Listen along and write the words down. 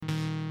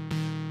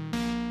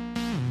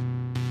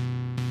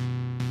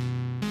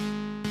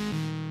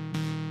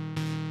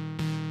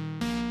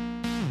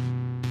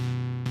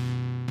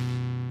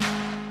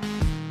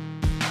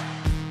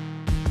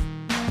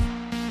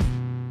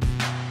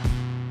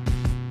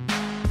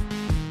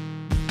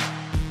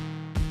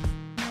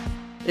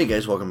Hey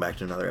guys, welcome back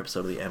to another episode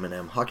of the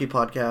M&M Hockey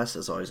Podcast.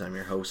 As always, I'm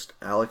your host,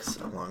 Alex.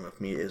 Along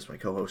with me is my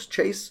co-host,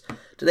 Chase.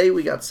 Today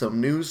we got some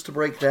news to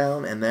break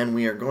down, and then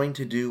we are going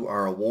to do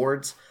our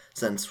awards.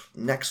 Since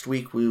next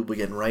week we will be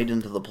getting right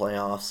into the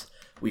playoffs,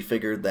 we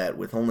figured that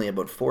with only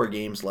about 4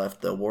 games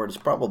left, the awards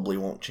probably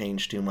won't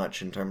change too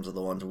much in terms of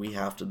the ones we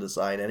have to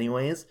decide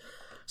anyways.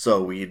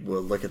 So we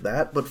will look at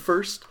that. But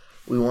first,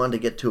 we wanted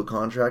to get to a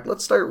contract.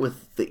 Let's start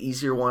with the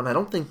easier one. I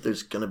don't think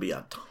there's going to be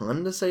a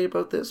ton to say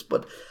about this,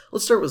 but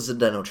let's start with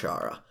Zdeno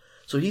Chara.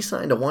 So he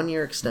signed a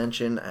 1-year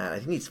extension at, I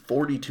think he's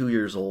 42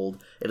 years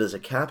old. It is a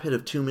cap hit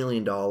of $2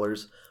 million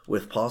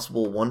with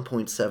possible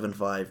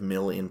 $1.75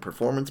 million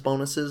performance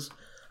bonuses.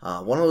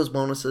 One of those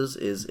bonuses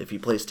is if he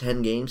plays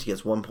 10 games, he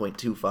gets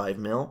 $1.25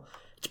 million.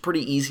 It's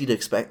pretty easy to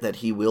expect that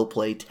he will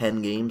play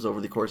 10 games over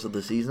the course of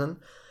the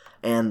season.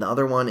 And the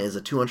other one is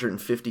a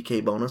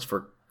 $250K bonus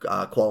for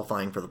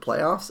qualifying for the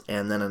playoffs,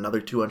 and then another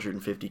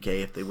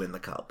 $250K if they win the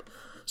cup.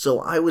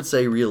 So I would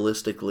say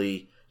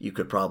realistically, you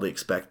could probably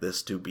expect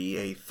this to be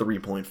a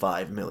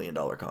 $3.5 million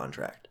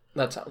contract.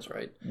 That sounds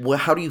right.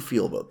 How do you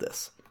feel about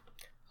this?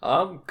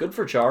 Good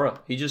for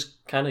Chara. He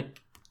just kind of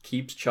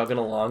keeps chugging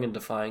along and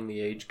defying the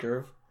age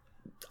curve.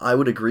 I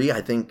would agree.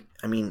 Again,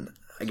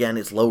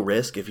 it's low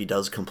risk if he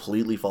does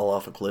completely fall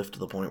off a cliff to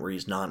the point where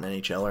he's not an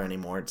NHLer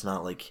anymore. It's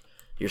not like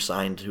you're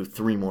signed to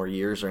 3 more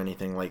years or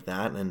anything like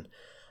that, and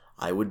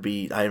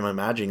I'm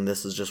imagining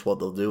this is just what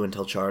they'll do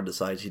until Chara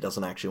decides he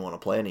doesn't actually want to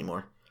play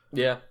anymore.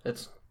 Yeah,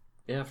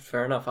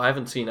 fair enough. I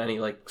haven't seen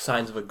any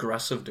signs of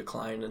aggressive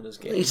decline in his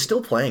game. He's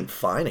still playing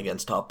fine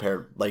against top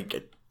pair,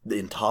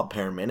 in top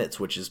pair minutes,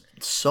 which is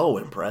so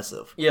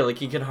impressive. Yeah,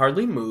 he can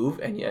hardly move,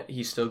 and yet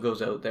he still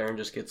goes out there and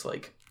just gets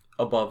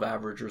above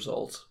average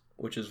results,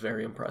 which is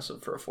very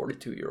impressive for a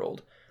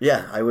 42-year-old.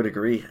 Yeah, I would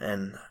agree.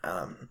 And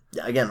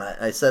again,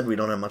 I said we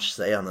don't have much to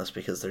say on this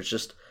because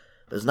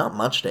there's not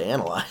much to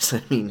analyze.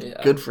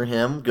 Good for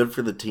him, good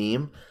for the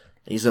team.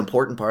 He's an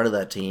important part of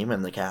that team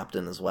and the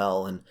captain as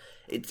well. And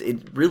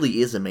it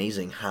really is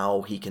amazing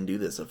how he can do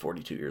this at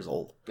 42 years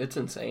old. It's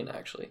insane,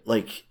 actually.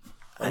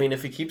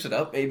 If he keeps it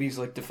up, maybe he's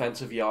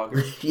defensive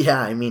Yager.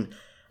 Yeah,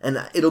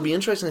 and it'll be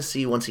interesting to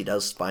see once he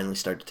does finally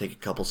start to take a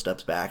couple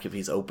steps back, if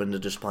he's open to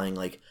just playing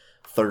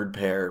third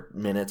pair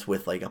minutes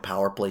with a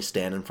power play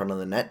stand in front of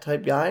the net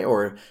type guy,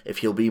 or if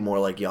he'll be more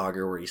like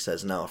Yager where he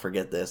says, no,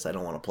 forget this, I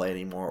don't want to play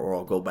anymore, or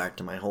I'll go back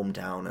to my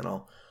hometown and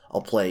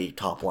I'll play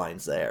top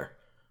lines there.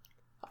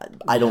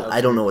 I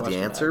don't know what the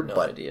answer, no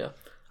but idea.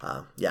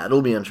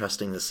 It'll be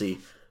interesting to see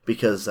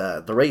because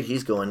the rate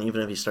he's going,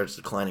 even if he starts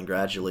declining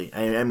gradually,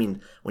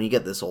 when you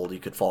get this old, you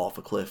could fall off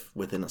a cliff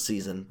within a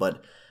season,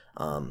 but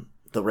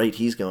the rate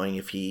he's going,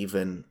 if he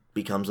even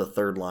becomes a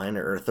third line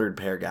or a third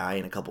pair guy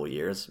in a couple of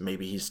years,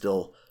 maybe he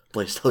still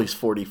plays till he's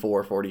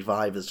 44,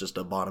 45 as just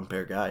a bottom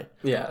pair guy.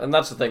 Yeah, and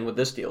that's the thing with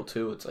this deal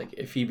too. It's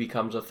if he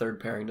becomes a third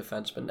pairing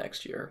defenseman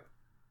next year,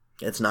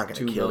 it's not going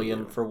to kill $2 million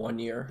you. for 1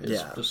 year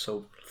is just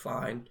so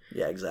fine.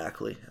 Yeah,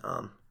 exactly.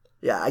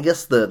 I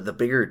guess the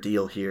bigger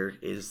deal here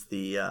is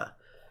the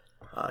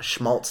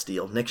Schmaltz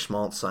deal. Nick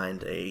Schmaltz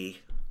signed a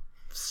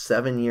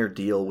 7-year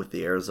deal with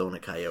the Arizona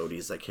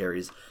Coyotes that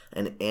carries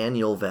an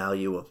annual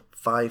value of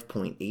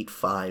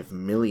 $5.85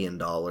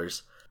 million.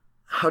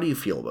 How do you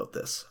feel about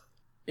this?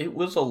 It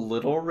was a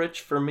little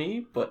rich for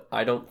me, but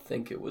I don't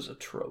think it was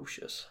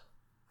atrocious.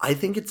 I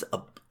think it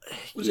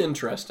was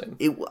interesting.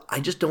 I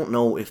just don't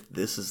know if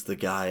this is the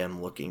guy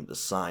I'm looking to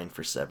sign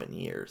for 7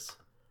 years.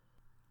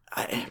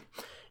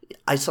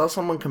 I saw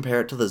someone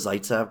compare it to the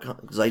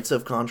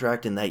Zaitsev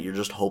contract in that you're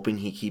just hoping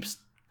he keeps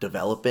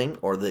developing,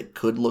 or that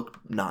could look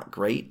not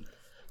great.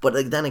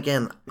 But then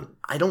again,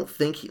 I don't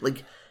think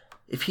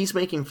if he's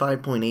making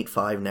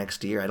 5.85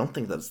 next year, I don't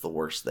think that's the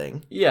worst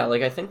thing. Yeah,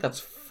 I think that's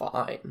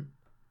fine.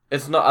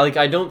 It's not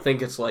I don't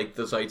think it's the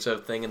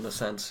Zaitsev thing in the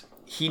sense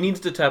he needs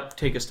to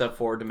take a step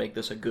forward to make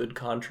this a good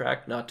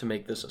contract, not to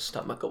make this a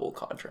stomachable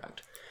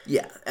contract.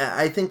 Yeah,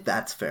 I think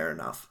that's fair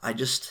enough.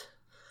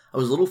 I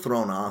was a little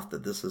thrown off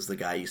that this is the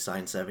guy you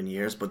signed 7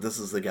 years, but this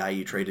is the guy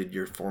you traded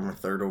your former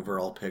 3rd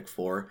overall pick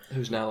for.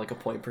 Who's now a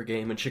point per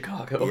game in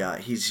Chicago. Yeah,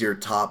 he's going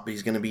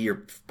to be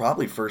your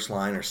probably first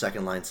line or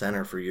second line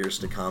center for years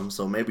to come.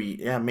 So maybe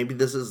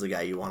this is the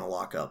guy you want to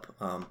lock up.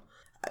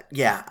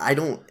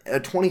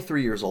 At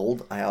 23 years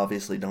old, I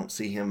obviously don't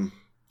see him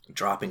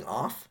dropping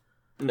off.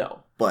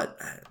 No. But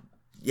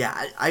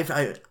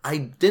I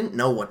didn't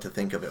know what to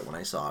think of it when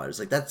I saw it. I was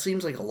that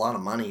seems like a lot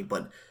of money,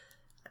 but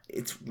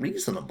it's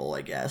reasonable,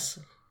 I guess.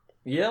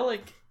 Yeah,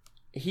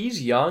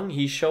 he's young.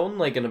 He's shown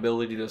an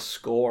ability to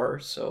score,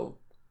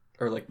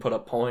 or put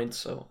up points.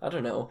 So I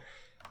don't know.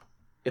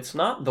 It's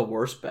not the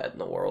worst bet in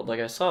the world.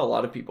 I saw a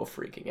lot of people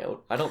freaking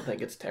out. I don't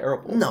think it's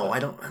terrible. No, I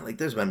don't.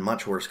 There's been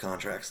much worse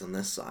contracts than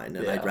this signed,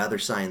 and I'd rather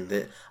sign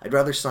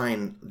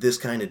this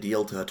kind of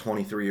deal to a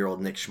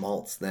 23-year-old Nick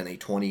Schmaltz than a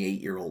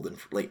 28-year-old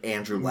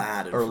Andrew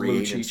Ladd in or free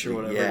Lucic agency. Or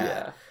whatever.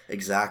 Yeah,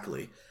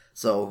 exactly.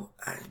 So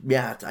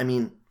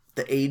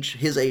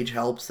his age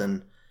helps,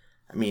 and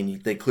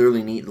they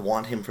clearly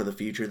want him for the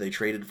future. They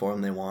traded for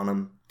him. They want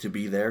him to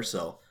be there.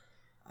 So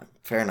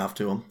fair enough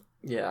to him.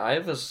 Yeah, I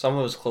have some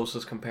of his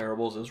closest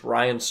comparables is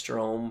Ryan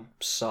Strome,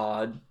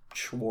 Sod,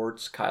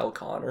 Schwartz, Kyle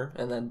Connor,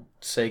 and then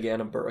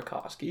Sagan and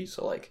Burakovsky.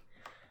 So, like,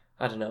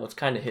 I don't know. It's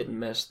kind of hit and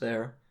miss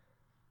there.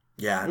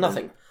 Yeah.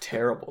 Nothing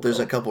terrible, There's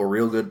though. a couple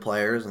real good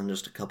players and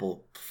just a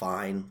couple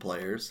fine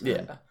players. Yeah.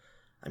 And,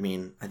 I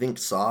mean, I think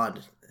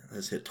Sod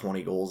has hit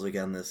 20 goals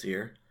again this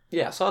year.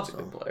 Yeah, Sod's a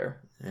good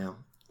player. Yeah.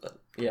 But,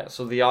 yeah,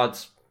 so the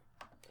odds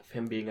of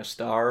him being a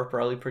star are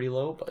probably pretty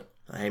low, but...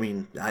 I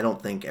mean, I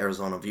don't think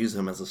Arizona views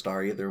him as a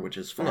star either, which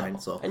is fine. No.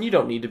 So, and you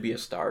don't need to be a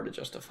star to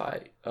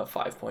justify a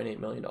 $5.8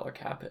 million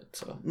cap hit.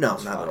 So no,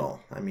 it's not fine. at all.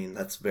 I mean,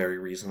 that's very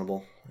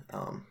reasonable.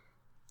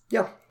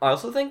 Yeah. I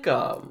also think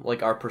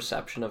like our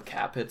perception of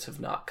cap hits have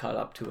not caught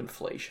up to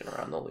inflation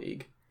around the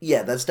league.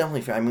 Yeah, that's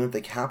definitely fair. I mean, with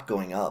the cap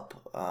going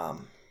up,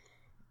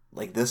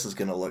 like this is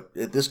gonna look.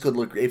 This could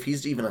look if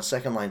he's even a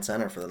second line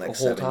center for the next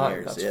whole 7 time,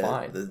 years. that's yeah,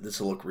 fine.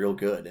 This will look real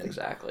good in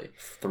Exactly.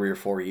 3 or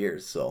 4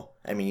 years. So,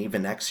 I mean,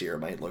 even next year it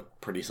might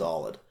look pretty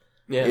solid.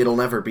 Yeah. It'll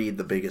never be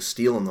the biggest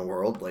steal in the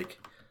world,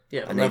 like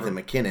Yeah. a Nathan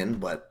McKinnon,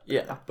 but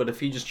Yeah, but if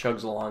he just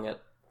chugs along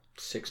at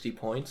 60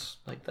 points,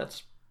 like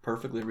that's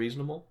perfectly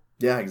reasonable.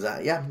 yeah,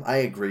 exactly. Yeah, I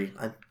agree.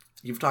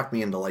 You've talked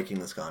me into liking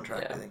this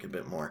contract, Yeah. I think, a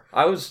bit more.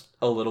 I was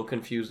a little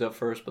confused at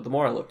first, but the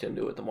more I looked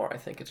into it, the more I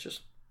think it's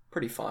just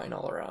pretty fine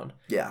all around.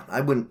 Yeah,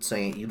 I wouldn't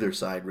say either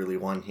side really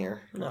won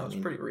here. No, it's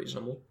pretty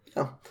reasonable.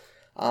 Yeah.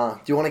 Do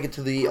you want to get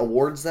to the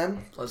awards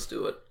then? Let's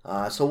do it.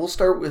 So we'll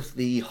start with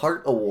the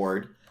Hart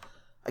Award.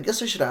 I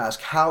guess I should ask,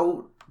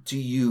 how do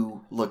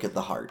you look at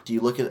the Hart? Do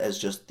you look at it as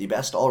just the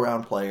best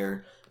all-around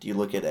player? Do you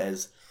look at it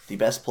as the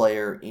best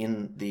player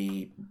in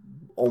the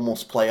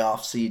almost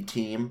playoff seed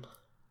team?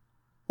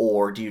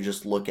 Or do you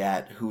just look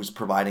at who's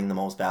providing the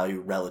most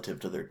value relative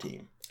to their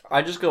team?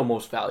 I just go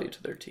most value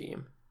to their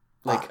team.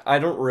 Like, I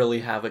don't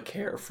really have a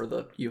care for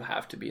the you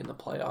have to be in the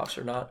playoffs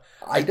or not.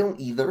 I don't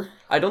either.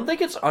 I don't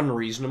think it's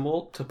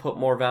unreasonable to put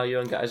more value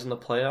on guys in the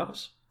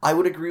playoffs. I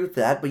would agree with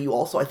that, but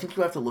I think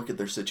you have to look at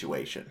their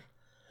situation.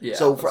 Yeah.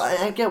 So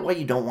I get why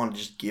you don't want to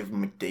just give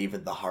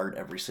McDavid the Hart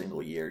every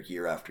single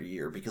year after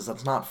year, because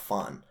that's not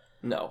fun.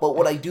 No. But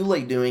what I do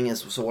like doing is,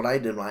 so what I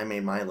did when I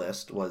made my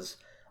list was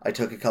I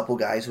took a couple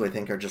guys who I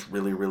think are just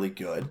really, really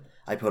good.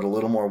 I put a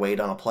little more weight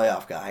on a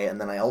playoff guy, and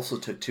then I also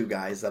took 2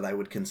 guys that I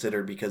would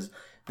consider because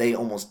they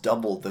almost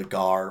double the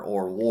GAR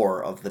or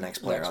WAR of the next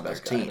player on their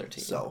team.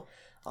 So,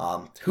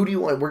 who do you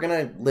want? We're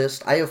going to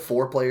list, I have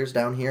 4 players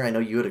down here. I know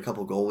you had a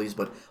couple goalies,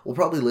 but we'll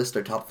probably list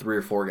our top 3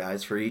 or 4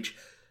 guys for each.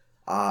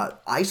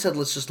 I said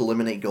let's just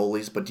eliminate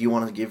goalies, but do you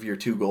want to give your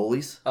 2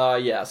 goalies?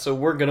 Yeah, so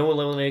we're going to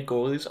eliminate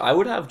goalies. I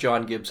would have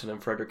John Gibson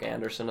and Frederik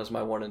Andersen as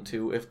my 1 and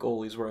 2 if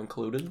goalies were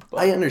included. But...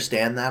 I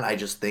understand that. I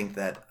just think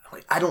that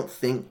I don't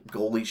think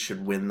goalies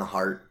should win the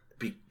Hart.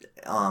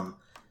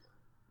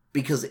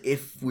 Because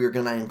if we're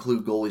going to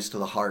include goalies to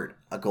the Hart,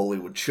 a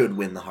goalie should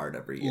win the Hart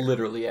every year.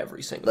 Literally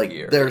every single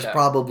year. There's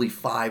probably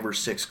 5 or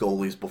 6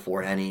 goalies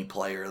before any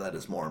player that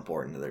is more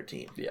important to their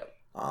team. Yeah.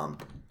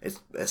 It's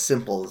as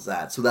simple as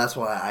that. So that's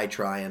why I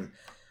try and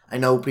I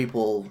know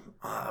people,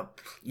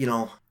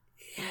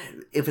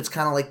 if it's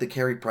kind of like the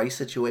Carey Price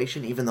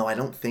situation, even though I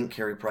don't think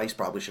Carey Price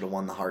probably should have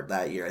won the Hart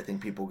that year. I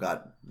think people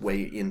got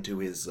way into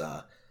his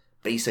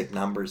basic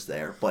numbers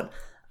there. But,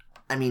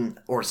 I mean,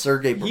 or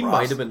Sergei Bobrovsky. He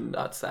might have been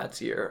nuts that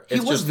year. He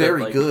was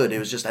very good. It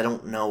was just I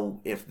don't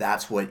know if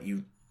that's what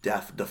you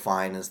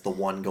define as the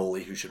one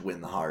goalie who should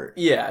win the Hart.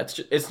 Yeah,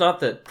 it's not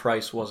that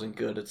Price wasn't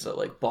good. It's that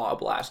like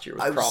Bob last year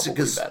was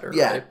probably better.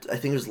 Yeah, right? I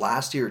think it was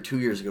last year or 2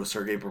 years ago.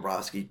 Sergei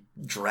Bobrovsky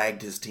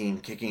dragged his team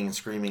kicking and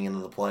screaming into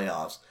the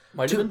playoffs.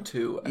 Might have been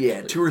 2. Actually.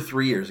 Yeah, 2 or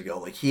 3 years ago.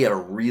 Like he had a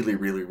really,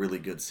 really, really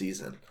good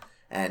season,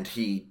 and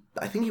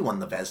I think he won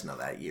the Vezina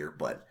that year.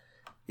 But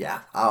yeah,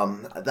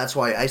 that's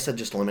why I said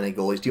just eliminate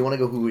goalies. Do you want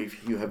to go who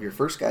you have your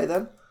first guy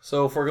then?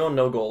 So if we're going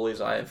no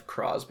goalies, I have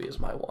Crosby as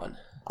my 1.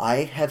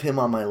 I have him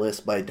on my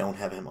list, but I don't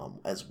have him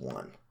as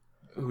 1.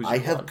 I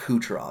have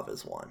Kucherov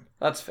as 1.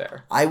 That's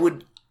fair. I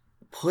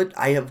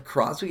have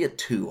Crosby at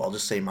 2. I'll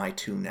just say my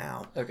 2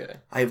 now. Okay.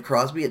 I have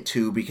Crosby at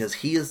 2 because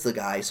he is the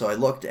guy. So I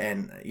looked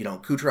and,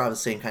 Kucherov is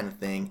the same kind of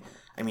thing.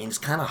 I mean, it's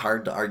kind of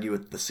hard to argue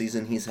with the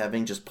season he's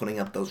having, just putting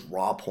up those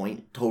raw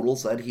point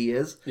totals that he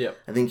is. Yep.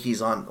 I think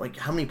he's on,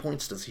 how many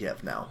points does he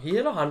have now? He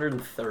hit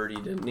 130,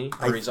 didn't he?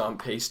 Or he's on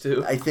pace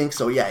to? I think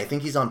so, yeah. I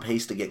think he's on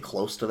pace to get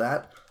close to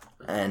that.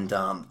 And,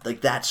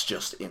 that's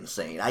just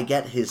insane. I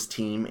get his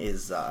team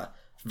is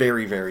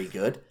very, very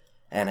good.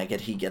 And I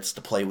get he gets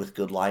to play with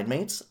good line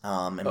mates.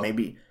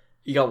 Maybe...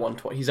 He got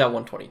 120. He's at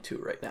 122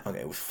 right now.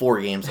 Okay, with 4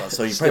 games left.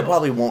 So he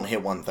probably won't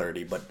hit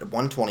 130. But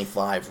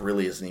 125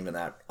 really isn't even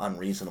that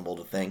unreasonable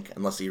to think.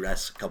 Unless he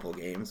rests a couple of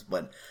games.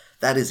 But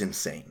that is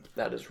insane.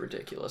 That is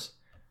ridiculous.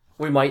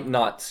 We might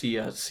not see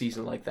a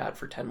season like that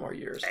for 10 more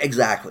years.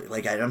 Exactly.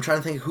 I'm trying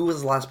to think who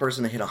was the last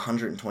person to hit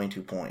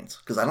 122 points.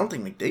 Because I don't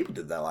think McDavid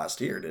did that last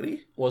year, did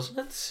he? Wasn't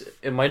it?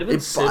 It might have been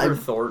Sid or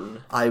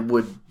Thornton. I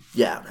would,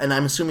 yeah. And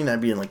I'm assuming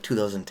that'd be in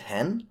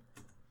 2010?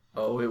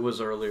 Oh, it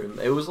was earlier.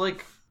 It was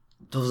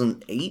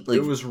 2008?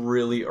 It was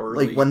really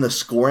early. Like when the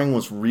scoring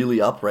was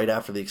really up right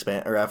after the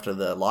after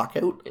the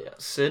lockout? Yeah,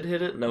 Sid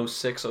hit it in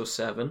 06,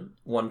 07,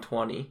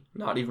 120,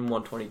 not even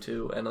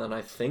 122, and then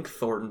I think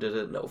Thornton did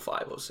it in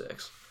 05,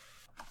 06.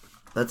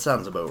 That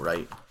sounds about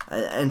right.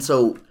 And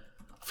so,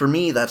 for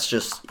me, that's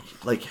just,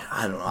 like,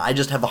 I don't know. I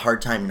just have a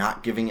hard time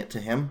not giving it to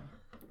him.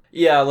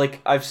 Yeah,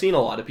 like, I've seen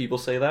a lot of people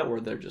say that, where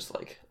they're just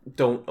like,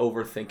 don't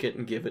overthink it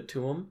and give it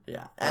to him.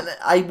 Yeah. And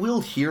I will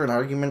hear an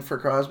argument for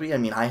Crosby. I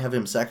mean, I have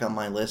him second on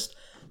my list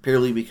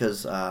purely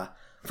because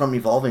from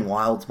Evolving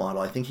Wilds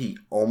model, I think he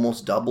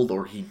almost doubled,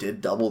 or he did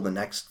double the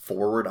next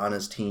forward on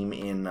his team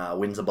in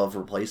wins above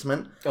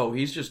replacement. Oh,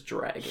 he's just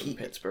dragging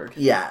Pittsburgh.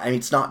 Yeah, I mean,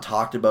 it's not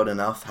talked about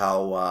enough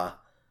how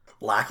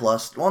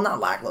lackluster. Well, not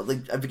lackluster.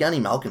 Like, Evgeny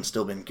Malkin's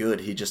still been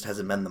good. He just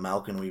hasn't been the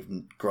Malkin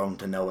we've grown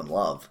to know and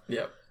love.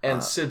 Yeah,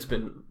 and Sid's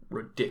been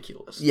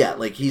ridiculous. Yeah,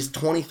 like he's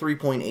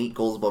 23.8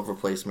 goals above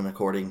replacement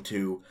according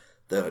to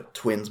the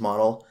Twins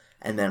model,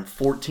 and then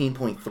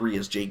 14.3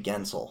 is Jake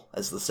Gensel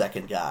as the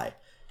second guy.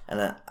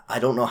 And I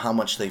don't know how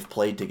much they've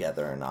played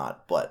together or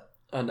not, but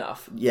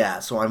enough. Yeah,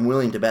 so I'm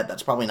willing to bet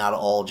that's probably not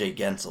all Jake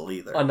Gensel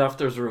either. Enough.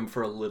 There's room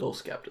for a little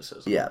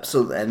skepticism. Yeah.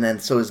 So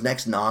his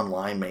next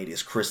non-line mate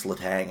is Chris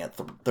Letang at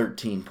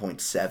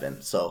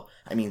 13.7. So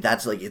I mean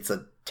that's like it's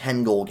a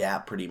 10-goal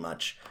gap pretty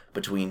much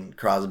between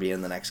Crosby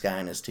and the next guy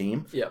on his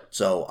team. Yeah.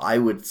 So I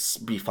would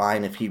be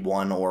fine if he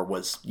won or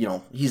was,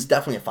 he's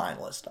definitely a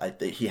finalist. I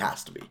think he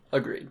has to be.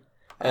 Agreed.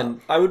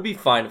 And I would be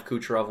fine if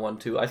Kucherov won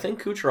too. I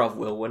think Kucherov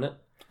will win it.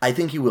 I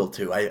think he will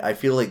too. I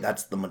feel like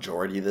that's the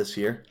majority this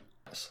year.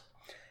 Yes.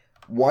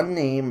 One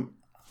name.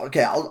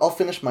 Okay, I'll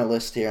finish my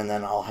list here and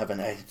then I'll have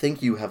I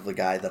think you have the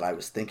guy that I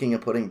was thinking of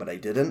putting, but I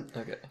didn't.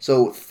 Okay.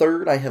 So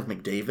third, I have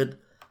McDavid.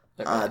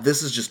 Okay.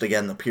 This is just,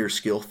 again, the pure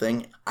skill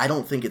thing. I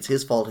don't think it's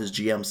his fault his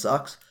GM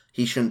sucks.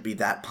 He shouldn't be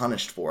that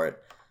punished for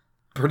it.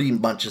 Pretty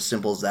much as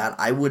simple as that.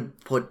 I would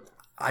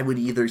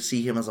either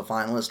see him as a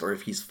finalist or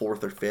if he's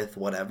fourth or fifth,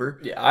 whatever.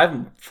 Yeah, I have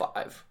him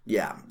 5.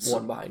 Yeah.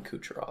 One behind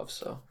Kucherov,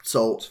 so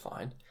it's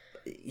fine.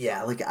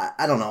 Yeah, like,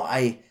 I don't know.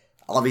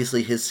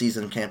 Obviously, his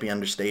season can't be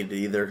understated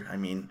either. I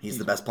mean, he's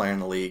the best player in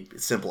the league.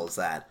 Simple as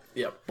that.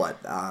 Yep. But,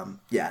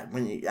 yeah,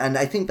 and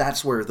I think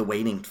that's where the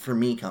weighting for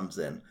me comes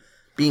in.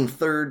 Being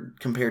third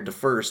compared to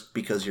first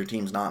because your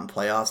team's not in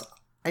playoffs,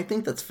 I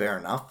think that's fair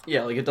enough.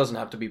 Yeah, like it doesn't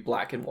have to be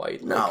black and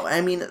white. No, I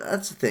mean,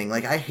 that's the thing.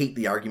 Like, I hate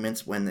the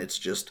arguments when it's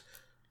just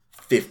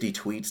 50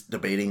 tweets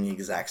debating the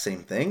exact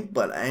same thing.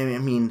 But, I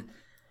mean,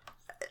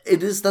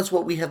 that's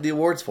what we have the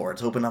awards for.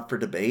 It's open up for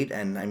debate.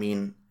 And, I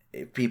mean,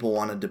 if people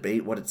want to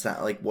debate what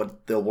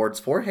the award's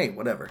for, hey,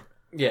 whatever.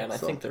 Yeah, and I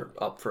think they're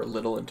up for a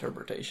little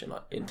interpretation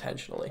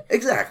intentionally.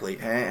 Exactly.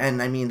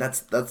 And I mean, that's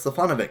the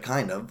fun of it,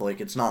 kind of.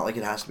 Like, it's not like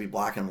it has to be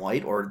black and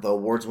white, or the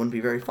awards wouldn't be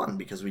very fun,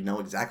 because we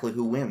know exactly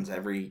who wins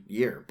every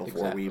year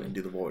before we even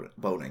do the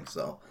voting.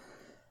 So,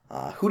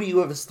 who do you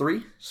have as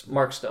 3?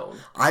 Mark Stone.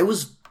 I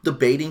was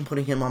debating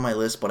putting him on my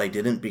list, but I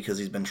didn't because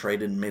he's been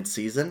traded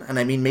mid-season. And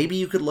I mean, maybe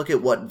you could look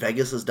at what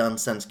Vegas has done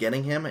since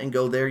getting him and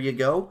go, there you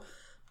go.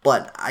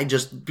 But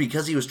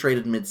because he was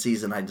traded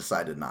mid-season, I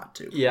decided not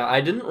to. Yeah, I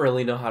didn't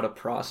really know how to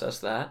process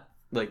that,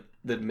 like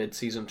the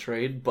mid-season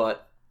trade,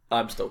 but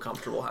I'm still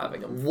comfortable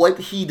having him. What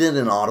he did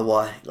in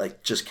Ottawa,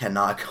 like, just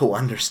cannot go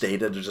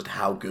understated of just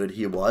how good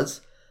he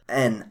was.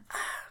 And,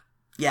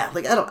 yeah,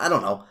 like, I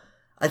don't know.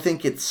 I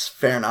think it's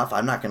fair enough.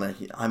 I'm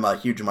a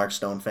huge Mark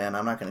Stone fan.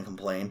 I'm not going to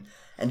complain.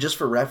 And just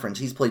for reference,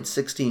 he's played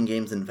 16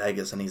 games in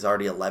Vegas, and he's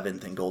already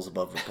 11th in goals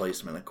above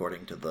replacement,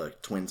 according to the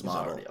Twins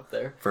model. He's already up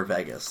there. For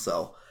Vegas,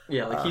 so...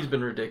 Yeah, like he's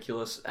been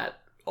ridiculous at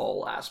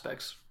all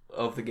aspects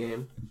of the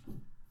game.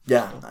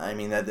 Yeah, I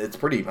mean, it's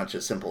pretty much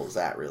as simple as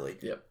that, really.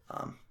 Yep.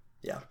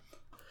 Yeah.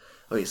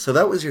 Okay, so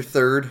that was your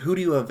third. Who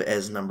do you have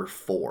as number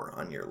 4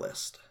 on your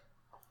list?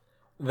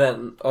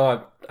 Then,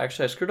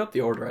 actually, I screwed up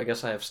the order. I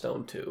guess I have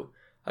Stone too.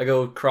 I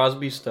go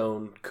Crosby,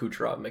 Stone,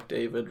 Kucherov,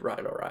 McDavid,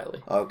 Ryan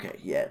O'Reilly. Okay,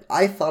 yeah.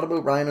 I thought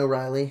about Ryan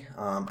O'Reilly.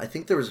 I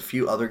think there was a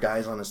few other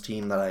guys on his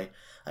team that I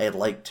had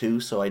liked too,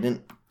 so I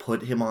didn't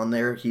put him on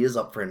there. He is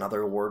up for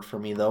another award for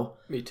me, though.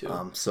 Me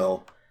too.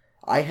 So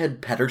I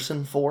had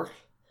Pettersson 4.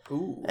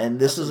 Ooh, and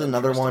this is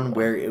another one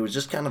where it was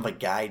just kind of a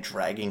guy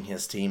dragging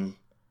his team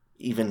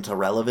even to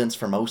relevance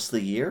for most of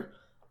the year.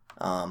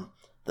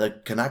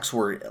 The Canucks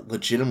were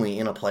legitimately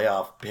in a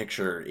playoff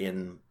picture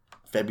in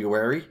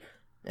February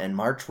and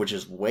March, which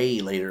is way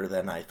later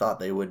than I thought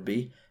they would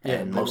be. Yeah,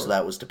 and most of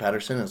that was to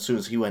Pettersson. As soon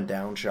as he went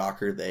down,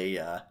 shocker,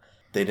 they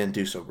didn't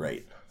do so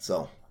great.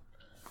 So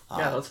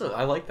yeah,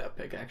 I like that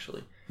pick,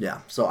 actually.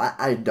 Yeah, so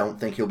I don't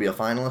think he'll be a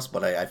finalist,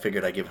 but I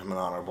figured I'd give him an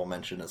honorable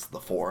mention as the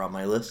 4 on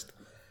my list.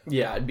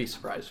 Yeah, I'd be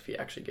surprised if he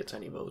actually gets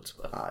any votes.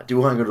 But do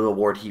you want to go to the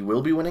award he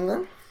will be winning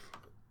then?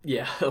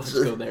 Yeah, let's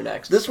go there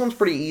next. This one's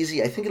pretty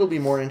easy. I think it'll be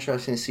more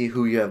interesting to see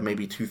who you have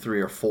maybe 2,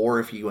 3, or 4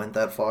 if you went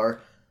that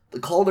far. The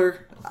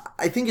Calder,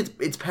 I think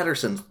it's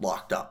Pettersson's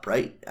locked up,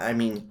 right? I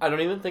mean... I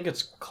don't even think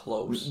it's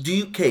close.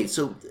 Okay,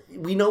 so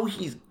we know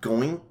he's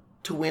going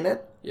to win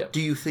it. Yep.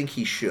 Do you think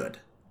he should?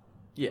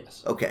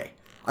 Yes. Okay.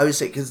 I would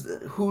say,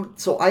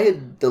 so I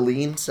had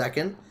Dahlin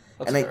second,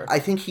 That's and fair. I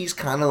think he's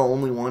kind of the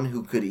only one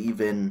who could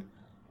even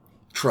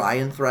try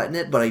and threaten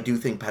it, but I do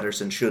think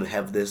Pettersson should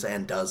have this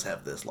and does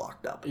have this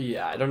locked up.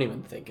 Yeah, I don't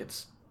even think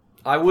it's...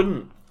 I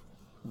wouldn't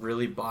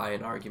really buy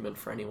an argument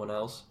for anyone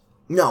else.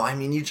 No, I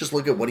mean, you just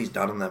look at what he's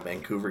done on that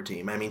Vancouver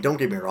team. I mean, don't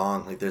get me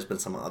wrong, like, there's been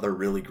some other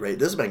really great...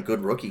 This has been a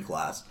good rookie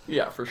class.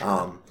 Yeah, for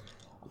sure.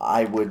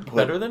 I would put...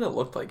 Better than it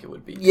looked like it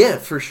would be. Yeah,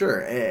 for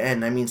sure.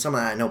 And I mean,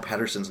 I know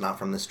Pettersson's not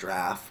from this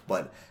draft,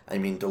 but I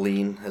mean,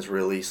 Dahlin has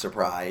really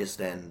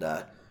surprised, and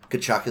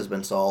Tkachuk has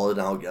been solid.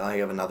 I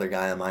have another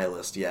guy on my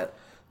list yet.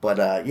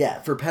 But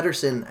yeah, for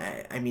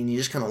Pettersson, I mean, you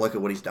just kind of look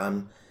at what he's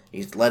done.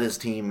 He's led his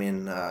team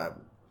in...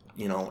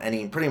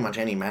 pretty much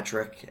any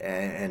metric,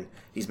 and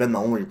he's been the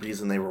only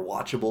reason they were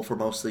watchable for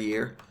most of the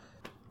year.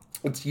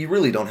 You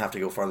really don't have to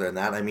go farther than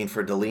that. I mean,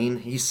 for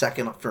Dahlin, he's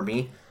second for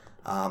me.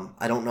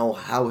 I don't know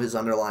how his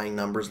underlying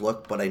numbers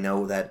look, but I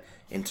know that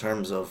in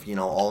terms of,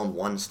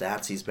 all-in-one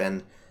stats, he's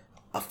been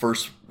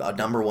a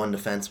number one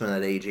defenseman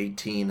at age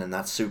 18, and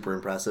that's super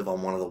impressive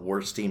on one of the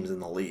worst teams in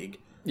the league.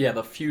 Yeah,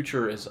 the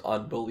future is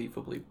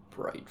unbelievably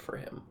bright for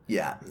him.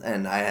 Yeah,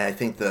 and I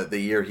think the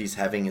year he's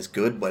having is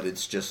good, but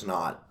it's just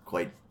not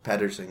quite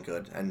Pettersson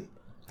good. And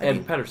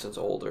Pettersson's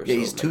older. Yeah, so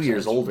he's 2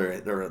 years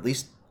older, or at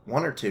least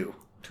 1 or 2.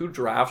 2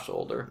 drafts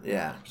older.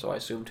 Yeah. So I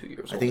assume 2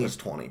 years older. I think he's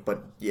 20,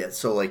 but yeah,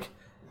 so I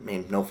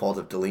mean, no fault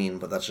of Dahlin,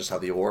 but that's just how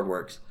the award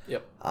works.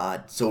 Yep.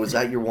 So is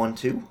that your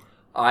 1-2?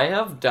 I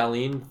have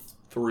Dahlin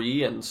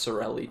 3 and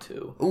Cirelli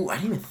 2. Ooh, I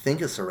didn't even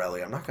think of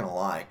Cirelli, I'm not going to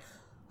lie.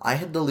 I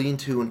had Dahlin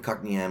 2 and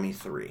Kotkaniemi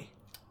 3.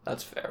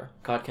 That's fair.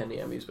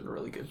 Kotkaniemi's been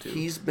really good, too.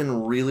 He's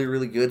been really,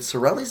 really good.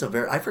 Cirelli's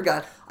I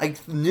forgot. I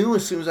knew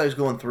as soon as I was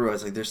going through, I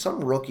was like, there's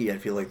some rookie I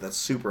feel like that's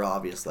super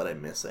obvious that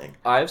I'm missing.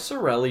 I have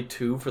Cirelli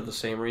 2 for the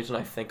same reason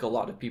I think a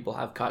lot of people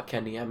have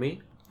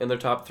Kotkaniemi in their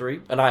top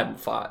 3. And I have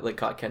 5,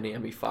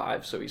 Kotkaniemi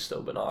 5, so he's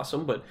still been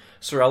awesome. But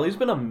Cirelli's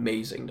been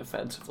amazing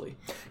defensively.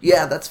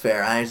 Yeah, that's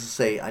fair. I just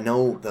say, I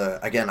know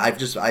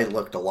I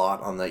looked a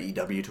lot on the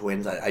EW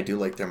Twins. I do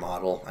like their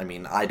model. I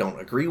mean, I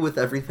don't agree with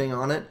everything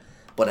on it.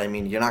 But, I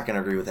mean, you're not going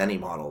to agree with any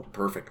model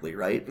perfectly,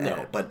 right?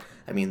 No. But,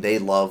 I mean, they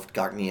loved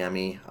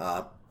Kotkaniemi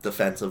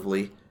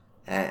defensively.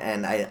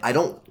 And I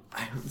don't...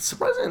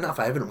 Surprisingly enough,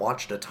 I haven't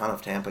watched a ton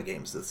of Tampa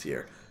games this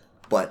year.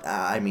 But,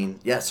 I mean,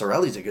 yeah,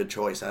 Cirelli's a good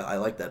choice. I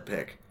like that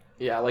pick.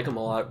 Yeah, I like him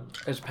a lot.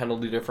 His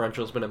penalty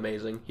differential has been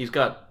amazing. He's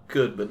got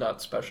good but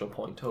not special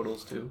point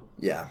totals, too.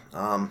 Yeah.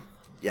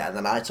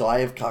 Then I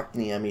have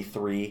Kotkaniemi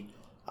 3.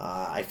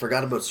 I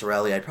forgot about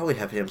Cirelli. I'd probably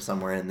have him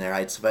somewhere in there. I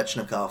had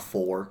Svechnikov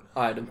 4.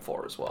 I had him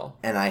 4 as well.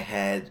 And I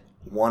had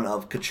one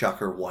of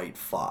Tkachuk or White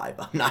 5.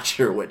 I'm not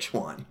sure which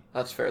one.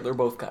 That's fair. They're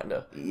both kind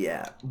of...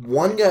 Yeah.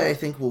 One guy I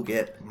think will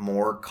get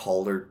more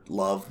Calder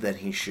love than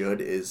he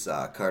should is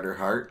Carter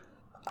Hart.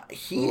 I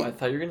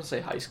thought you were going to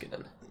say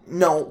Heiskanen.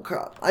 No,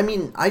 I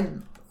mean, I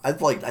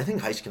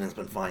think Heiskanen's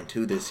been fine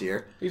too this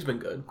year. He's been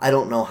good. I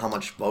don't know how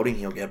much voting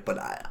he'll get, but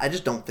I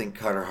just don't think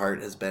Carter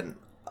Hart has been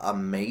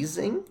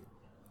amazing.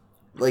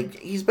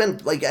 He's been,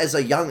 as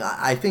a young...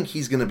 I think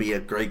he's going to be a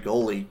great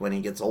goalie when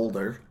he gets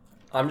older.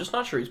 I'm just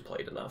not sure he's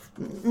played enough.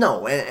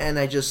 No, and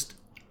I just...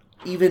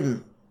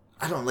 Even...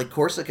 I don't know,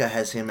 Corsica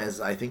has him as,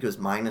 I think it was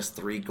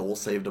 -3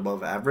 goals saved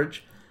above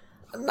average.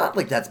 Not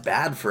like that's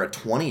bad for a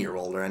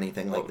 20-year-old or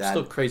anything like that.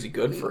 Still crazy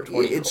good for a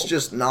 20-year-old. It's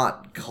just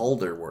not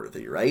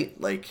Calder-worthy, right?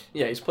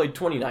 Yeah, he's played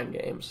 29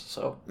 games,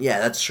 so... Yeah,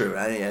 that's true.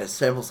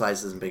 Sample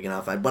size isn't big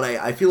enough. But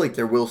I feel like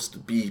there will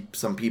be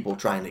some people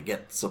trying to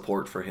get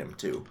support for him,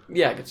 too.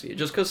 Yeah, I can see it.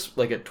 Just because,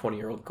 a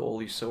 20-year-old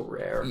goalie's so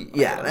rare.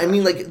 Yeah, I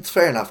mean, it's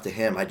fair enough to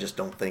him. I just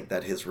don't think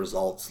that his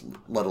results,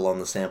 let alone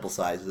the sample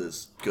size,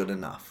 is good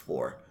enough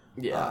for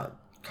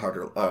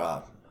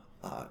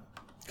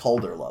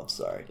Calder love,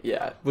 sorry.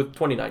 Yeah, with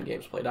 29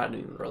 games played, I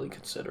didn't even really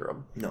consider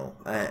him. No,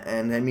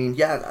 and I mean,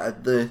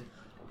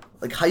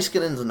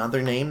 Heiskanen's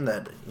another name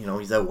that,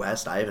 he's out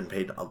west. I haven't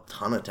paid a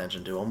ton of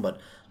attention to him, but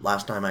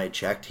last time I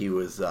checked, he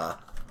was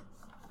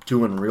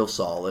doing real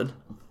solid.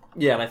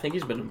 Yeah, and I think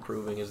he's been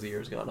improving as the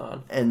year's gone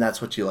on. And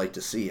that's what you like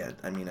to see,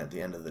 at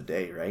the end of the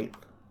day, right?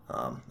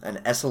 And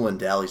Esa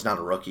Lindell, he's not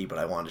a rookie, but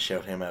I wanted to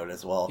shout him out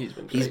as well.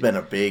 He's been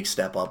a big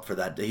step up for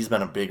that. He's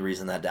been a big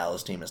reason that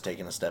Dallas team has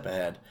taken a step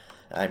ahead.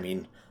 I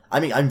mean,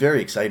 I'm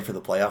very excited for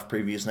the playoff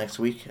previews next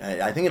week.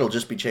 I think it'll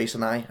just be Chase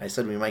and I. I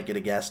said we might get a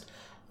guest.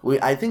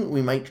 I think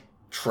we might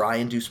try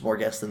and do some more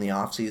guests in the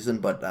off season,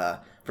 but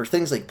for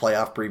things like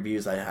playoff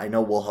previews, I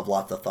know we'll have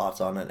lots of thoughts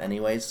on it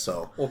anyways.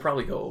 So we'll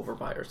probably go over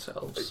by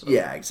ourselves. So.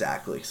 Yeah,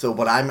 exactly. So,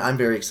 but I'm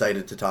very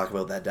excited to talk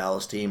about that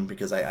Dallas team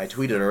because I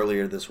tweeted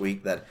earlier this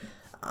week that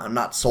I'm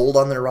not sold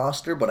on their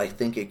roster, but I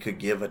think it could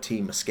give a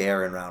team a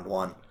scare in round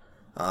one.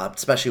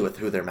 Especially with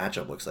who their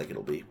matchup looks like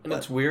it'll be. And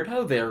it's weird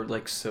how they're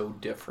so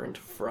different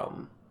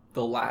from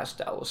the last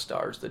Dallas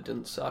Stars that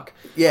didn't suck.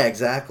 Yeah,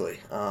 exactly.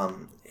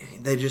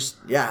 They just,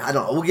 I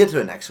don't know. We'll get to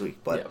it next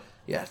week, but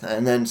yeah.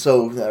 And then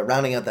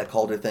rounding out that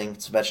Calder thing,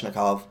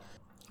 Svechnikov.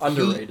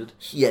 Underrated.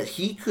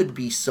 He could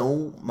be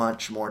so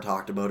much more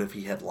talked about if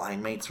he had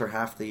line mates for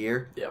half the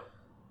year. Yep.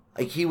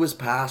 He was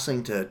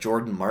passing to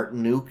Jordan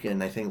Martinook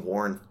and I think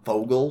Warren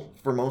Fogle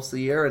for most of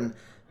the year, and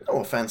no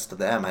offense to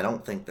them, I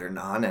don't think they're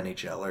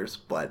non-NHLers,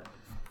 but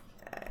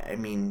I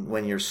mean,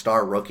 when your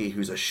star rookie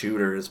who's a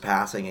shooter is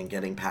passing and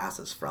getting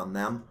passes from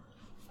them,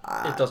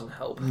 It doesn't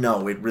help.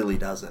 no, it really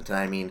doesn't. And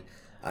I mean,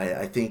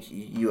 I think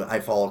I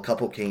follow a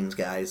couple Canes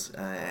guys,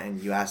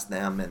 and you ask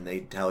them, and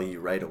they tell you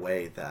right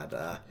away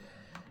that,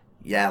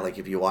 yeah, like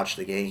if you watch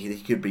the game, he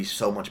could be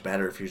so much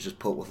better if he was just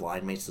put with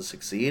line mates to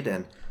succeed.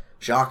 And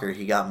shocker,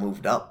 he got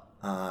moved up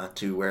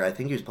to where I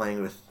think he was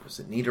playing with, was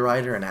it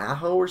Niederreiter and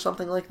Aho or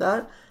something like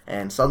that?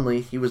 And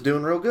suddenly he was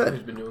doing real good.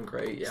 He's been doing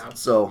great, yeah.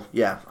 So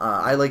yeah,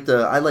 I like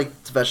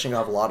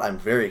Svechnikov a lot. I'm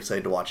very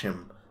excited to watch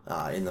him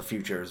in the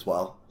future as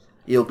well.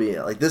 He'll be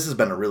like, this has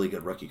been a really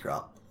good rookie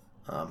crop.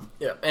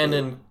 Yeah, and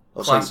in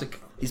So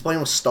classic, he's playing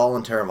with Stahl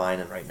and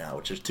Teravainen right now,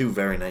 which is two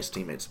very nice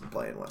teammates to be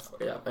playing with.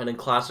 yeah, and in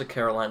classic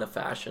Carolina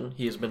fashion,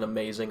 he has been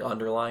amazing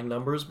underlying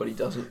numbers, but he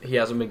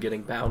hasn't been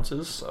getting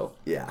bounces. So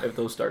Yeah. if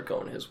those start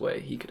going his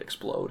way, he could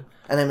explode.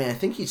 And I mean, I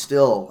think he's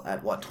still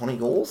at 20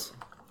 goals,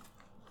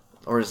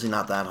 or is he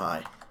not that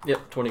high?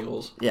 Yep, 20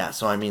 goals. Yeah,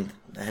 so I mean,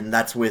 and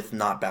that's with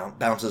not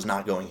bounces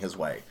not going his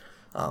way.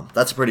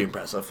 That's pretty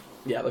impressive.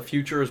 Yeah, the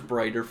future is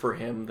brighter for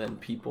him than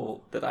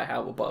people that I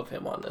have above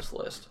him on this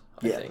list.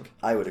 I think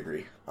I would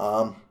agree.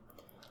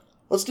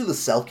 Let's do the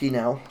Selke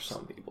now.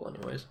 some people,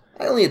 anyways.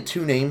 I only had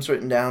 2 names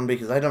written down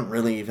because I don't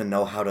really even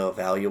know how to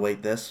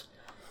evaluate this.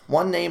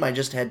 One name I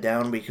just had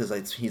down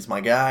because he's my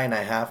guy and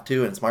I have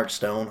to, and it's Mark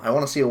Stone. I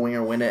want to see a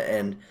winger win it,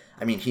 and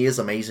I mean, he is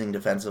amazing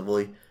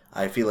defensively.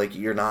 I feel like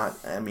you're not,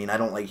 I mean, I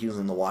don't like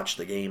using the watch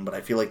the game, but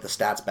I feel like the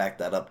stats back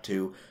that up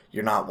too.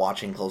 You're not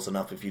watching close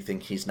enough if you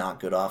think he's not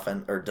good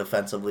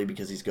defensively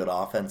because he's good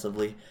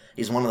offensively.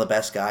 He's one of the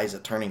best guys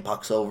at turning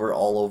pucks over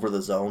all over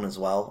the zone as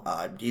well.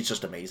 He's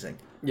just amazing.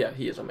 Yeah,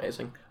 he is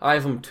amazing. I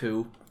have him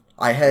 2.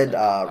 I had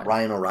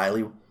Ryan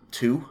O'Reilly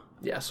 2.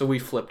 Yeah, so we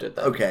flipped it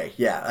then. Okay,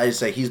 yeah, I'd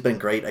say he's been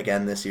great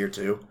again this year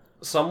too.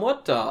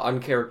 Somewhat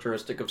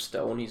uncharacteristic of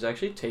Stone. He's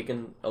actually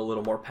taken a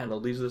little more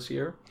penalties this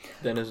year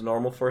than is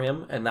normal for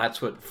him, and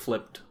that's what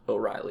flipped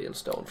O'Reilly and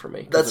Stone for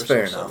me. That's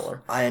fair so enough.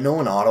 similar. I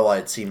know in Ottawa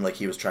it seemed like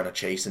he was trying to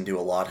chase and do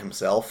a lot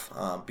himself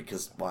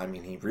because, well, I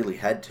mean, he really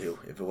had to.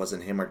 If it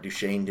wasn't him or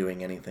Duchesne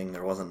doing anything,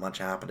 there wasn't much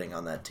happening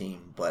on that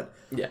team. But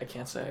Yeah, I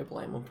can't say I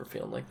blame him for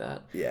feeling like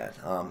that. yeah,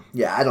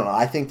 I don't know.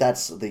 I think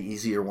that's the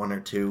easier one or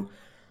two.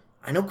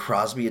 I know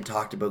Crosby had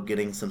talked about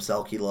getting some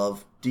Selke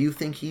love. Do you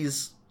think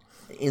he's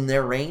in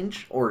their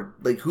range? Or,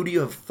 like, who do you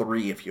have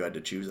 3 if you had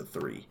to choose a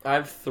 3? I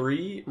have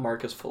 3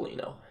 Marcus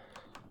Foligno,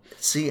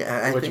 See,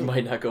 I which think...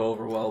 might not go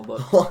over well,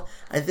 but Well,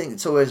 I think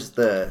so. Is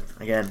they're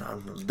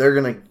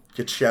gonna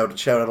get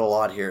shouted out a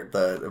lot here.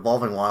 The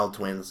Evolving Wild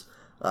Twins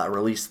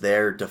released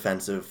their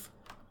defensive,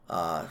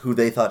 who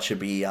they thought should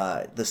be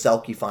the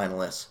Selke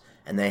finalists,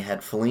 and they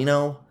had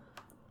Foligno,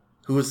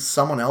 who was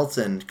someone else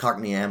in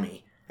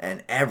Kotkaniemi,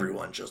 and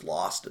everyone just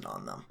lost it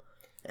on them.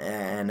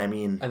 And I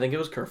mean, I think it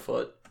was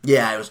Kerfoot.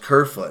 yeah, it was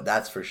Kerfoot,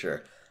 that's for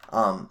sure.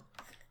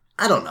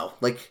 I don't know,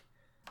 like.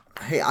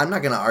 Hey, I'm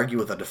not going to argue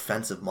with a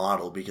defensive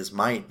model because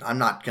I'm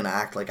not going to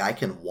act like I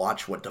can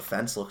watch what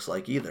defense looks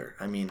like either.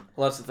 I mean...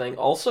 Well, that's the thing.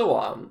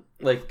 Also,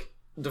 like,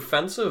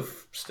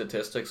 defensive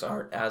statistics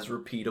aren't as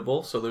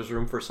repeatable, so there's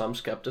room for some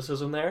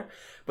skepticism there.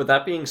 But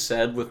that being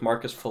said, with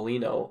Marcus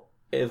Foligno,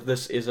 if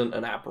this isn't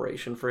an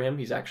aberration for him,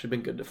 he's actually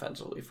been good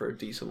defensively for a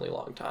decently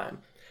long time.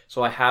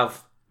 So I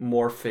have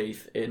more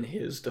faith in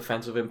his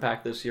defensive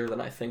impact this year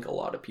than I think a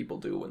lot of people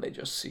do when they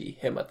just see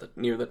him at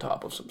near the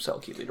top of some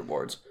Selke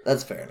leaderboards.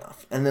 That's fair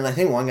enough. And then I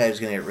think one guy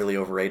who's going to get really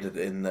overrated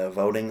in the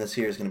voting this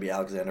year is going to be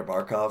Alexander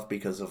Barkov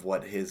because of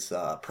what his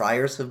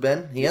priors have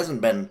been. He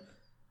hasn't been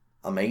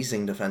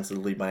amazing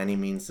defensively by any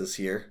means this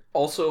year.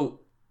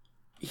 Also,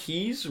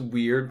 he's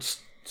weird.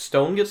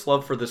 Stone gets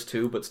love for this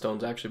too, but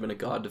Stone's actually been a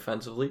god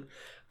defensively.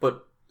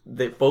 But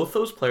both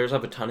those players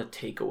have a ton of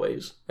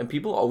takeaways, and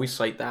people always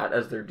cite that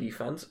as their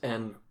defense.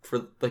 And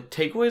for like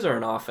takeaways are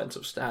an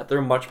offensive stat;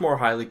 they're much more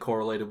highly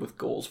correlated with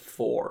goals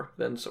for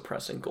than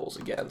suppressing goals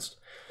against.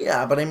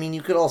 Yeah, but I mean,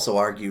 you could also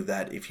argue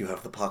that if you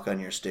have the puck on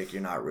your stick,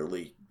 you're not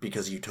really,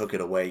 because you took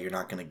it away, you're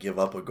not going to give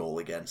up a goal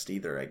against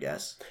either, I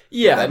guess.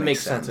 Yeah, That it makes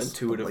makes sense sense,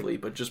 intuitively,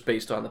 but just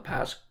based on the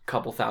past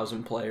couple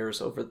thousand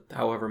players over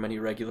however many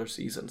regular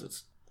seasons,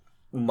 it's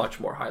much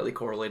more highly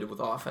correlated with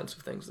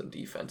offensive things than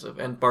defensive.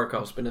 And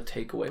Barkov's been a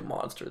takeaway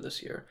monster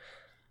this year.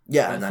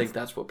 Yeah, and I think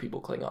that's what people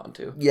cling on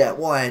to. Yeah,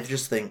 well, I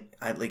just think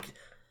I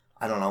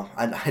don't know.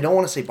 I don't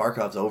want to say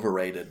Barkov's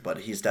overrated, but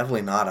he's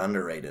definitely not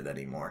underrated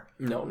anymore.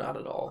 No, not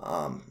at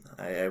all.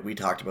 We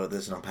talked about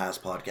this in a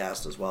past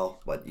podcast as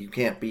well, but you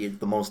can't be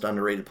the most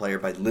underrated player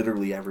by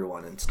literally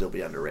everyone and still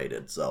be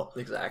underrated. So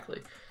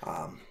Exactly.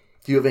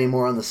 do you have any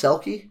more on the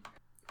Selke?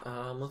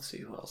 Let's see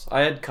who else.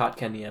 I had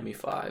Kotkaniemi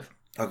 5.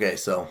 Okay,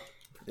 so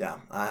yeah,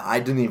 I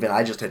didn't even.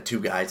 I just had 2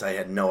 guys. I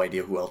had no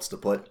idea who else to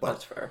put. But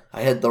That's fair.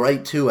 I had the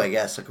right 2, I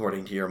guess,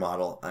 according to your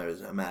model. I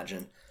would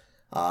imagine.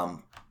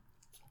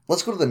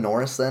 Let's go to the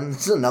Norris then.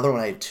 This is another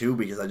one I had 2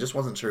 because I just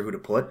wasn't sure who to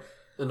put.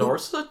 The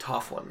Norris is a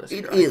tough one this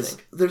year. It is.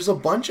 There's a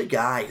bunch of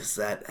guys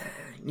that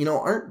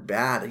aren't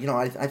bad.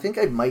 I think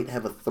I might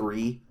have a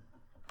 3,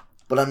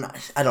 but I'm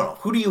not. I don't know.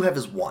 Who do you have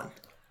as 1?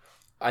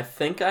 I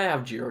think I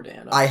have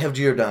Giordano. I have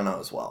Giordano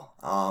as well.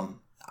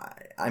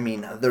 I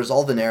mean, there's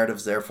all the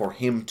narratives there for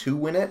him to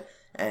win it,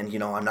 and,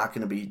 I'm not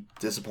going to be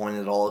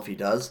disappointed at all if he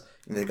does.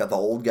 They've got the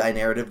old guy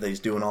narrative that he's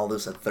doing all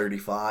this at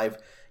 35.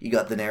 You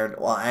got the narrative,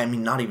 well, I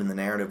mean, not even the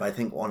narrative. I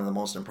think one of the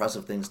most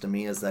impressive things to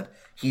me is that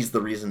he's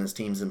the reason his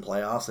team's in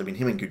playoffs. I mean,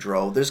 him and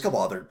Gaudreau, there's a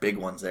couple other big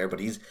ones there, but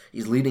he's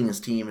leading his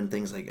team in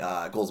things like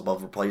goals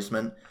above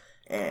replacement,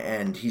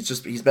 and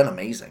he's been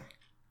amazing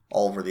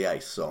all over the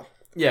ice, so.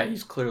 Yeah,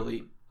 he's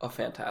clearly a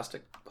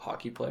fantastic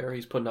hockey player.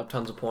 He's putting up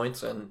tons of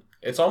points, and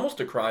it's almost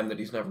a crime that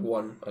he's never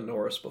won a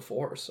Norris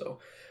before, so.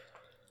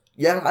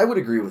 Yeah, I would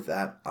agree with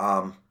that.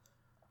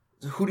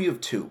 Who do you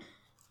have 2?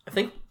 I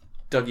think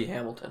Dougie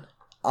Hamilton.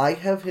 I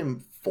have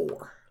him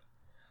 4.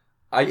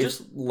 I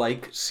just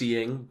like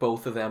seeing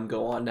both of them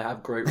go on to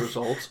have great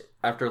results.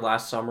 After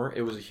last summer,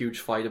 it was a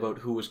huge fight about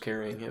who was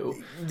carrying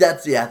who.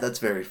 That's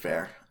very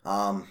fair.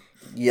 I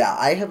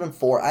have him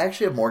 4. I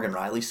actually have Morgan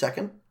Riley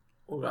 2nd.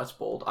 Oh, that's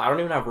bold. I don't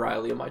even have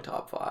Riley in my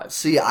top 5.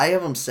 See, I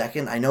have him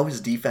 2nd. I know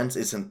his defense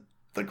isn't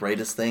the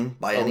greatest thing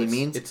by any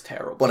means. It's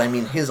terrible. But I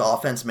mean, his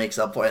offense makes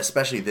up for it,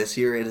 especially this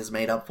year it has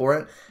made up for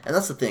it. And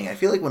that's the thing. I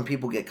feel like when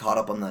people get caught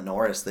up on the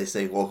Norris, they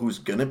say, well, who's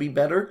going to be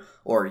better?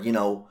 Or,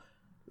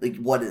 like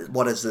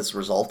what has this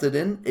resulted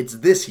in? It's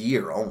this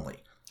year only.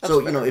 That's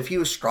so, fair. If he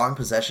was strong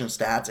possession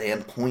stats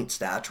and point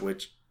stats,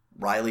 which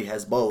Riley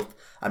has both,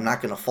 I'm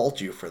not going to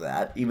fault you for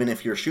that. Even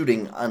if you're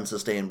shooting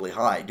unsustainably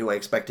high, do I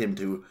expect him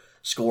to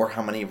score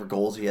how many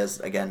goals he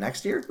has again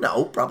next year?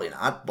 No, probably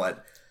not.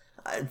 But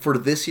for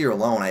this year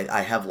alone,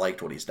 I have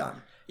liked what he's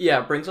done.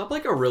 Yeah, it brings up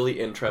like a really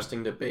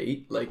interesting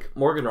debate. Like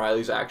Morgan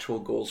Riley's actual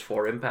goals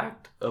for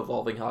impact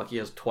evolving hockey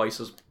is twice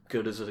as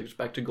good as his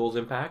expected goals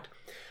impact.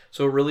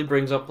 So it really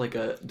brings up like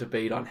a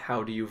debate on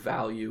how do you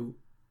value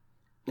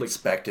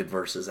expected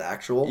versus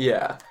actual.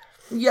 Yeah.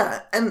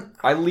 Yeah, and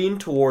I lean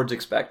towards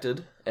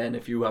expected, and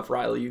if you have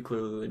Riley, you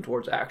clearly lean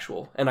towards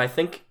actual. And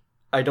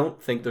I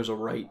don't think there's a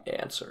right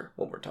answer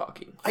when we're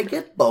talking. I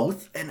get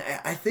both, and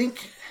I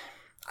think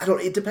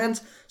it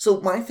depends.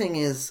 So my thing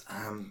is,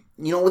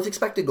 with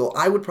expected goal,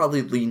 I would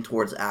probably lean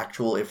towards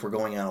actual if we're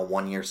going on a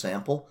 1-year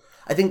sample.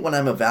 I think when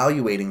I'm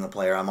evaluating the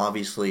player, I'm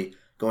obviously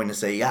going to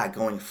say,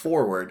 going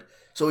forward.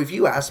 So if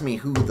you ask me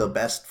who the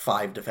best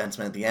 5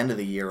 defensemen at the end of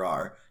the year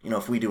are,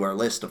 if we do our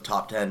list of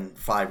top 10,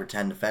 5 or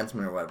 10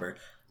 defensemen or whatever,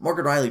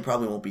 Morgan Riley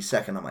probably won't be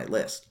second on my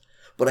list.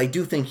 But I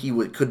do think he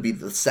could be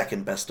the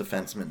second best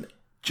defenseman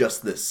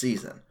just this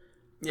season.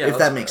 Yeah, if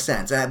that makes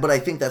sense. But I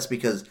think that's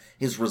because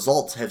his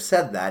results have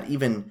said that.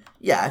 Even,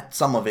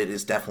 some of it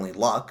is definitely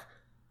luck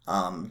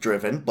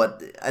driven,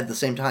 but at the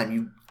same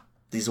time,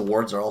 these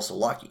awards are also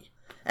lucky.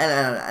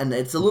 And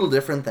it's a little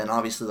different than,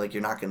 obviously, like,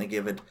 you're not going to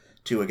give it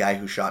to a guy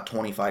who shot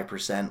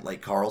 25%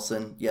 like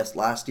Carlson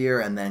last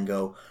year and then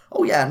go,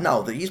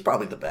 he's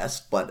probably the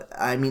best. But,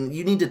 I mean,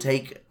 you need to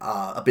take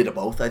a bit of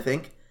both, I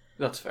think.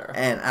 That's fair.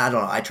 And I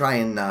don't know. I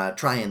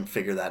try and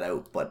figure that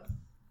out, but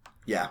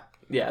yeah.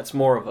 Yeah, it's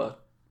more of a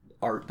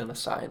art than a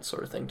science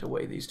sort of thing to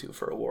weigh these two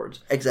for awards.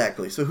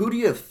 Exactly. So who do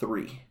you have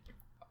 3?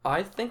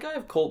 I think I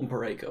have Colton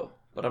Parayko,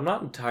 but I'm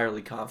not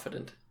entirely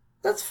confident.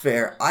 That's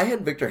fair. I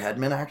had Victor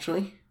Hedman,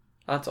 actually.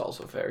 That's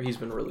also fair. He's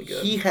been really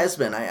good. He has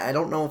been. I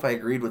don't know if I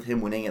agreed with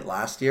him winning it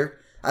last year.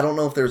 I don't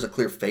know if there was a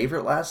clear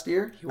favorite last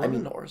year. He won the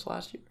Norris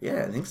last year?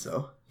 Yeah, I think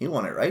so. He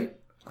won it, right?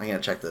 I'm going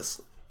to check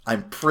this.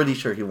 I'm pretty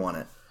sure he won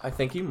it. I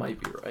think you might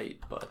be right,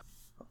 but...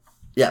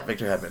 Yeah,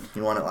 Victor Hedman.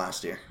 He won it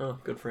last year. Oh,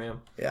 good for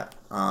him. Yeah.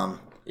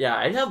 Yeah,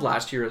 I had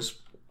last year as...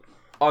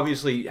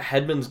 Obviously,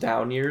 Hedman's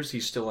down years,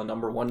 he's still a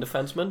number 1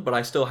 defenseman, but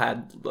I still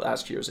had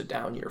last year as a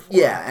down year for him.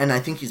 Yeah, and I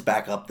think he's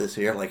back up this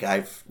year. Like,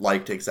 I've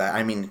liked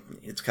I mean,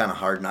 it's kind of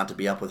hard not to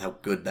be up with how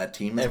good that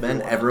team has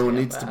been. Everyone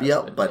needs to be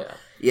up, but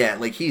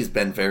like, he's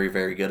been very,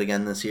 very good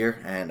again this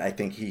year, and I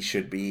think he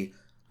should be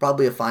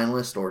probably a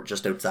finalist or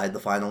just outside the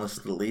finalists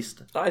at the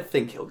least. I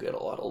think he'll get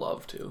a lot of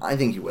love, too. I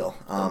think he will.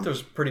 I think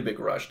there's a pretty big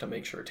rush to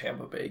make sure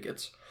Tampa Bay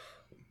gets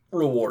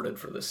rewarded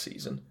for this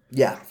season.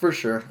 Yeah, for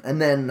sure.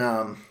 And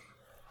then...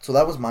 So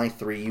that was my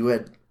 3. You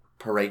had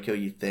Parayko,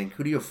 you think.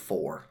 Who do you have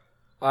 4?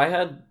 I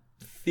had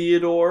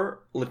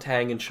Theodore,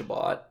 Letang, and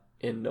Shabbat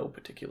in no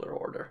particular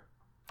order.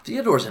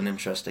 Theodore's an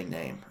interesting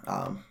name.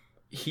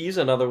 He's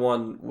another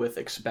one with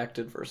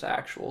expected versus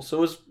actual.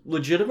 So his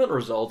legitimate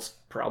results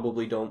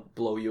probably don't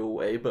blow you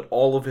away, but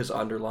all of his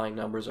underlying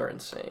numbers are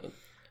insane.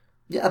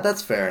 Yeah,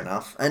 that's fair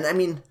enough. And I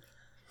mean,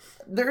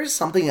 there is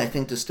something I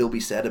think to still be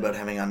said about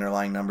having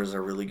underlying numbers that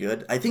are really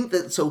good. I think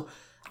that, so...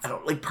 I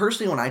don't, like,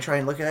 personally, when I try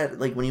and look at it,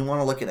 like, when you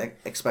want to look at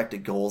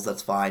expected goals,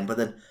 that's fine. But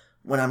then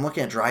when I'm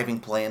looking at driving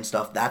play and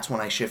stuff, that's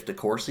when I shift to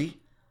Corsi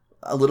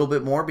a little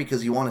bit more,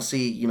 because you want to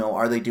see,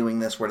 are they doing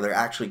this where they're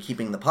actually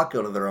keeping the puck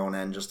out of their own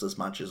end just as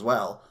much as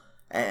well?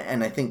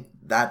 And I think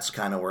that's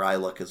kind of where I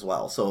look as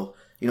well. So,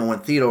 when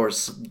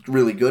Theodore's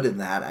really good in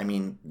that, I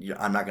mean,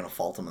 I'm not going to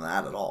fault him in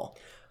that at all.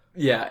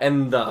 Yeah,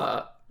 and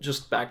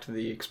just back to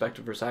the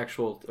expected versus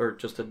actual, or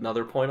just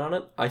another point on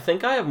it, I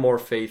think I have more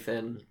faith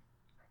in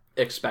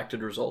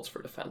expected results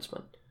for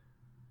defensemen.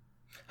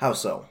 How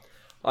so?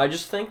 I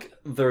just think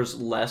there's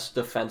less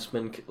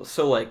defensemen.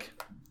 So, like,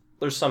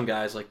 there's some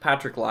guys like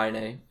Patrick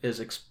Laine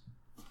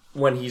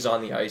when he's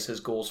on the ice,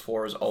 his goals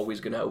for is always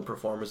going to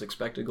outperform his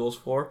expected goals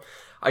for.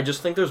 I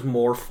just think there's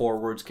more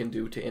forwards can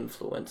do to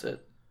influence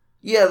it.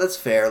 Yeah, that's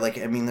fair. Like,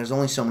 I mean, there's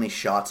only so many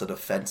shots a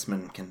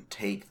defenseman can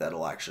take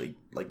that'll actually,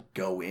 like,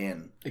 go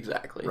in.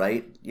 Exactly.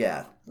 Right?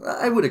 Yeah,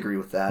 I would agree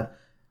with that.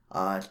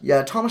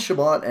 Yeah, Thomas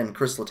Chabot and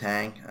Chris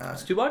Letang.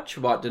 It's too bad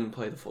Chabot didn't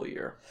play the full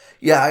year.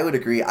 Yeah, I would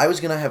agree. I was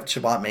going to have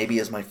Chabot maybe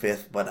as my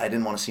fifth, but I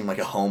didn't want to seem like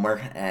a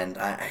homer. And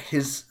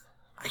he's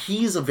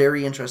a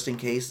very interesting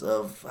case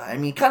of, I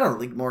mean, kind of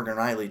like Morgan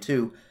Rielly,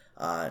 too.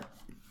 Can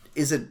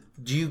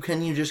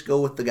you just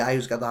go with the guy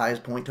who's got the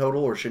highest point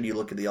total, or should you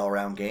look at the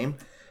all-around game?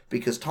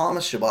 Because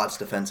Thomas Chabot's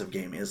defensive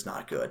game is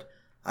not good.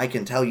 I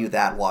can tell you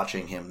that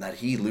watching him, that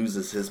he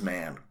loses his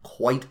man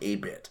quite a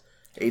bit.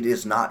 It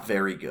is not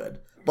very good.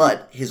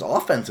 But his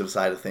offensive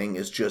side of thing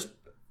is just,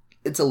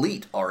 it's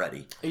elite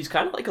already. He's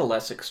kind of like a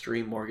less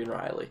extreme Morgan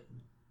Rielly.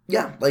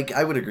 Yeah, like,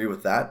 I would agree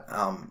with that.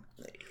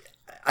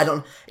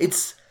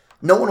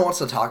 No one wants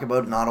to talk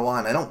about it in Ottawa,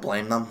 and I don't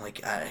blame them.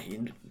 Like,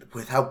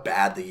 with how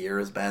bad the year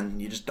has been,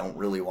 you just don't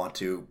really want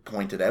to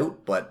point it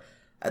out. But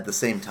at the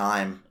same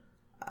time,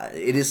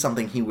 it is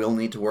something he will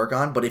need to work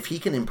on. But if he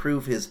can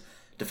improve his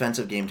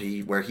defensive game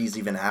to where he's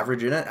even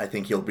average in it, I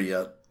think he'll be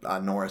a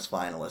Norris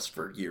finalist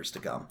for years to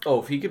come.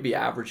 Oh, if he could be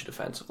average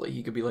defensively,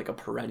 he could be like a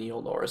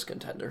perennial Norris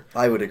contender.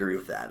 I would agree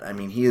with that. I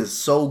mean, he is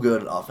so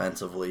good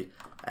offensively,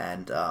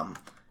 and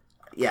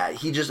yeah,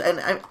 he just,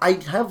 and I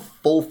have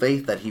full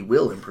faith that he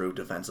will improve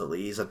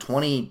defensively. He's a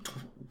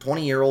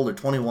 20-year-old or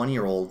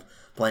 21-year-old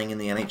playing in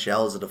the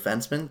NHL as a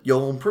defenseman.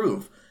 You'll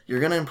improve. You're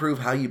going to improve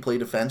how you play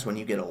defense when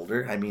you get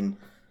older. I mean,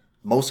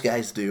 most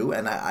guys do,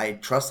 and I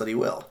trust that he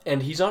will.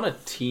 And he's on a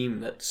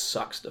team that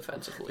sucks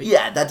defensively.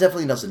 Yeah, that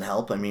definitely doesn't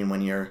help. I mean,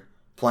 when you're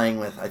playing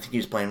with, I think he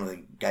was playing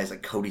with guys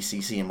like Cody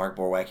Ceci and Mark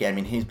Borwecki. I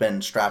mean, he's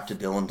been strapped to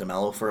Dylan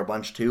DeMello for a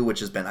bunch too, which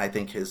has been, I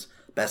think, his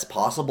best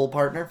possible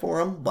partner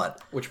for him.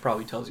 But which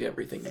probably tells you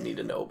everything you need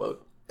to know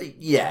about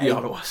the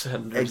Ottawa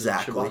Senators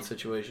exactly. Chabot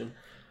situation.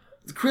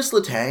 Chris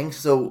Letang,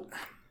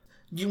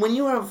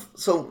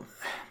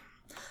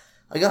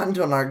 I got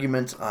into an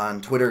argument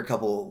on Twitter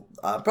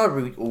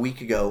probably a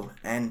week ago,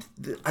 and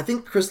I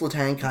think Chris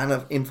Letang kind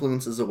of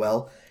influences it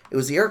well. It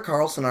was the Erik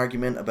Karlsson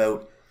argument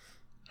about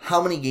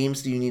how many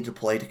games do you need to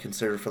play to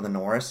consider for the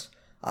Norris.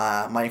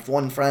 My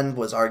one friend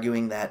was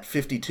arguing that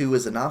 52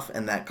 is enough,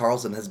 and that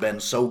Karlsson has been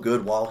so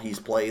good while he's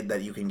played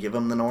that you can give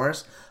him the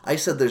Norris. I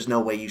said there's no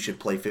way you should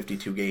play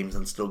 52 games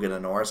and still get a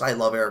Norris. I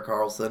love Erik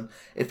Karlsson.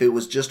 If it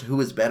was just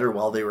who is better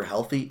while they were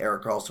healthy,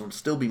 Erik Karlsson would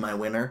still be my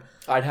winner.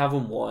 I'd have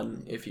him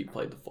won if he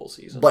played the full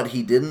season. But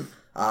he didn't.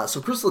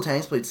 So Chris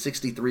Letang's played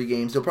 63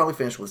 games. He'll probably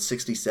finish with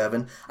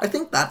 67. I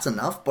think that's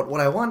enough, but what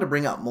I wanted to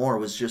bring up more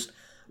was just,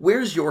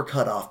 where's your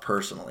cutoff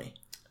personally?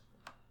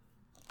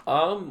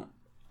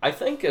 I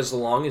think as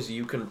long as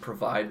you can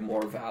provide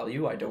more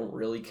value, I don't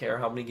really care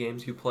how many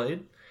games you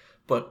played.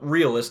 But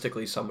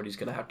realistically, somebody's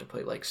going to have to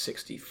play like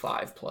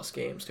 65 plus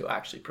games to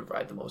actually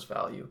provide the most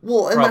value.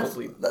 Well,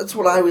 and that's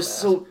what I was...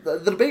 So the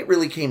debate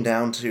really came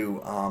down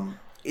to,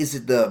 is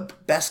it the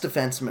best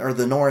defenseman, or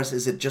the Norris,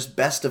 is it just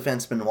best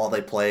defenseman while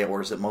they play,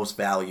 or is it most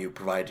value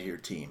provided to your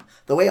team?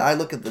 The way I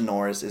look at the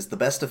Norris is the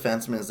best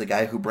defenseman is the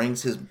guy who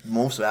brings his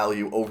most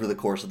value over the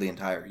course of the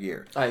entire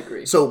year. I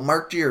agree. So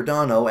Mark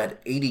Giordano at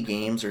 80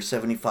 games or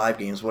 75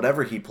 games,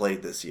 whatever he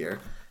played this year,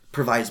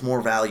 provides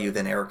more value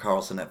than Erik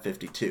Karlsson at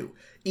 52.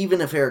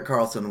 Even if Erik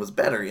Karlsson was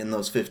better in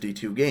those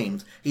 52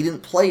 games, he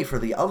didn't play for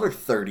the other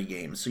 30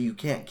 games, so you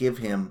can't give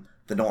him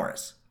the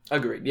Norris.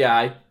 Agreed.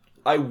 Yeah,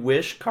 I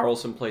wish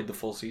Karlsson played the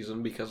full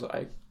season because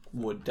I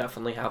would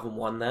definitely have him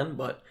won then,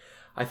 but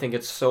I think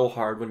it's so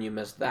hard when you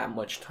miss that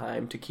much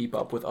time to keep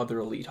up with other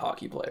elite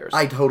hockey players.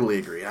 I totally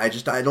agree. I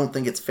don't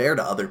think it's fair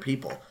to other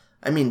people.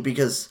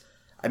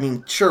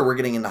 Sure, we're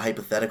getting into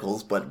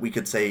hypotheticals, but we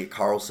could say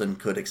Karlsson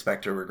could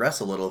expect to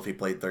regress a little if he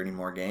played 30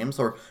 more games,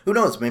 or who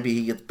knows, maybe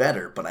he gets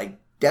better, but I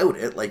doubt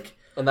it.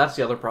 And that's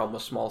the other problem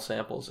with small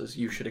samples, is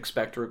you should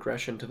expect a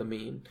regression to the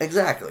mean.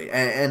 Exactly.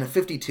 And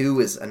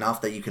 52 is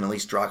enough that you can at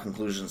least draw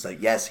conclusions that,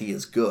 yes, he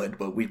is good,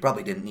 but we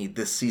probably didn't need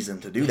this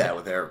season to do that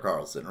with Erik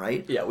Karlsson,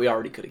 right? Yeah, we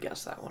already could have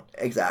guessed that one.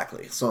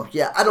 Exactly. So,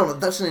 yeah, I don't know.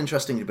 That's an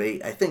interesting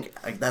debate. I think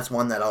that's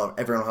one that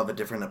everyone will have a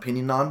different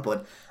opinion on,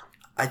 but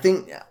I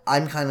think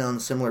I'm kind of on a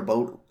similar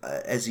boat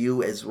as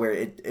you, as where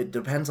it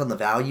depends on the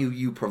value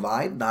you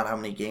provide, not how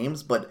many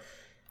games, but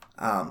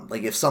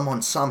if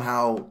someone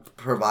somehow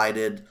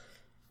provided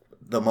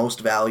the most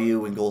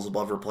value in goals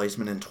above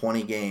replacement in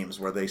 20 games,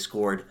 where they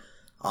scored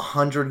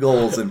 100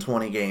 goals in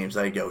 20 games,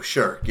 I go,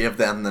 sure, give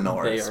them the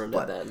Norris. They earned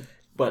it then.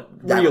 But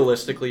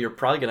realistically, you're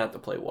probably going to have to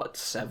play,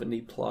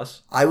 70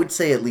 plus? I would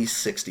say at least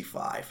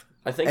 65.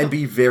 And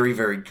be very,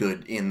 very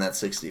good in that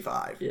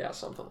 65. Yeah,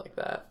 something like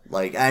that.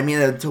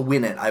 To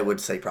win it, I would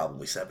say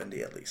probably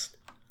 70 at least.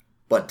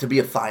 But to be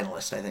a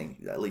finalist, I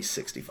think at least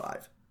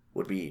 65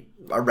 would be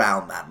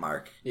around that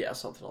mark. Yeah,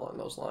 something along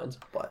those lines.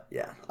 But,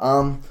 yeah.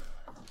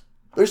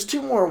 There's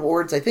two more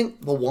awards. I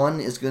think the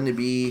one is going to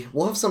be...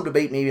 We'll have some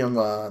debate maybe on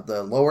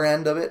the lower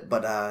end of it,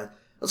 but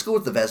let's go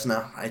with the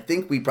Vezina. I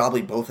think we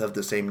probably both have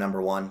the same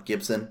number 1,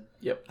 Gibson.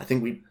 Yep. I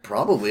think we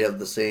probably have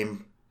the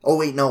same... Oh,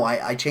 wait, no,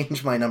 I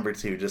changed my number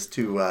 2 just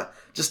to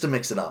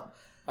mix it up.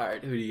 All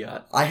right, who do you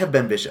got? I have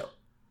Ben Bishop.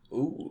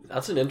 Ooh,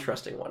 that's an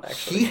interesting one,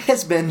 actually. He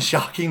has been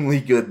shockingly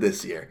good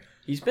this year.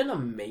 He's been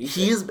amazing.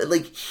 He has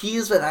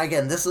been,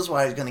 again, this is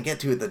what I was going to get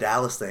to with the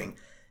Dallas thing.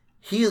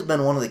 He has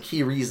been one of the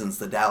key reasons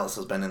that Dallas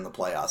has been in the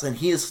playoffs, and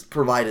he has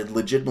provided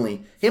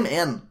legitimately, him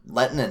and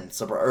Lettinen,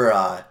 is it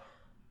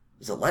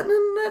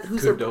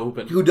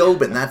Lettinen?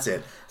 Hudobin, that's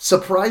it.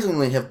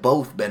 Surprisingly have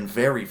both been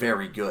very,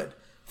 very good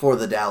for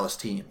the Dallas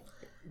team.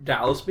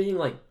 Dallas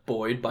being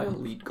buoyed by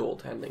elite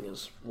goaltending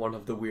is one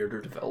of the weirder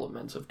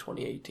developments of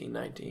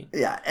 2018-19.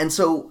 Yeah, and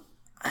so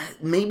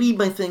maybe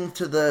my thing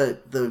to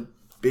the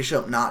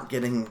Bishop not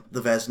getting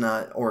the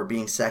Vezina or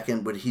being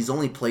second, but he's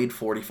only played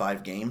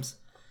 45 games,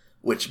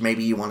 which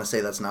maybe you want to say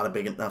that's not a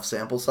big enough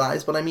sample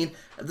size. But I mean,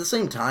 at the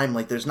same time,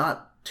 there's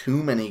not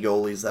too many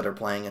goalies that are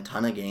playing a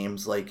ton of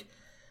games.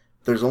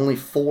 There's only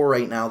 4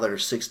 right now that are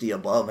 60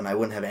 above, and I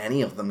wouldn't have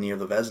any of them near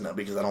the Vezina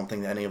because I don't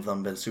think any of them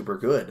have been super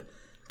good.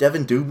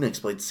 Devan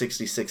Dubnyk's played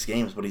 66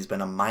 games, but he's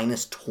been a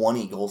minus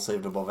 20 goal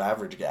saved above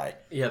average guy.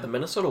 Yeah, the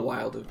Minnesota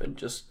Wild have been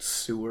just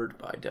sewered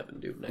by Devan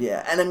Dubnyk.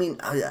 Yeah, and I mean,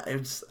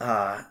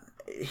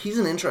 he's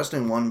an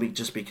interesting one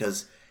just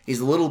because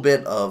he's a little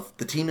bit of,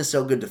 the team is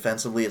so good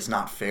defensively, it's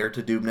not fair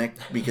to Dubnyk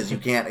because you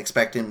can't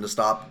expect him to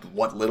stop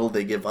what little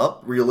they give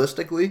up,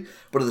 realistically.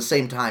 But at the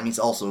same time, he's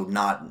also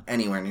not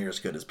anywhere near as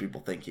good as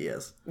people think he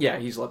is. Yeah,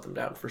 he's let them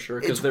down for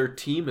sure because their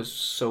team is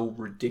so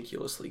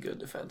ridiculously good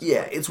defensively.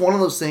 Yeah, it's one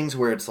of those things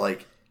where it's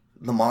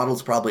the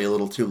model's probably a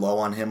little too low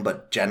on him,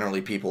 but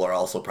generally people are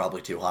also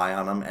probably too high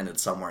on him, and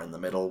it's somewhere in the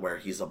middle where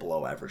he's a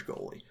below average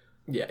goalie.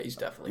 Yeah, he's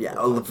definitely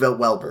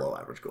well below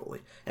average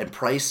goalie. And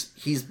Price,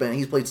 he's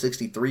played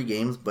 63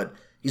 games, but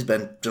he's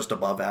been just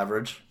above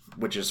average,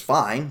 which is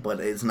fine,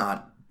 but it's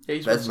not.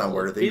 That's not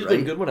worthy. He's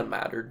been good when it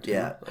mattered. Too.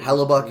 Yeah,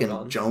 Hellebuck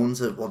and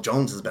Jones.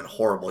 Jones has been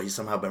horrible. He's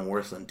somehow been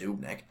worse than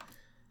Dubnyk,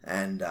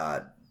 and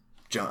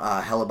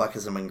Hellebuck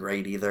hasn't been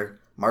great either.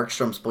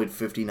 Markstrom's played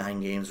 59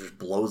 games, which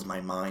blows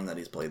my mind that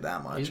he's played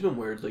that much. He's been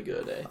weirdly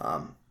good, eh?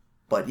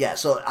 But yeah,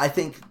 so I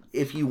think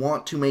if you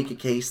want to make a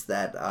case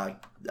that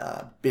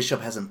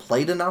Bishop hasn't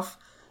played enough,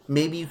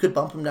 maybe you could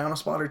bump him down a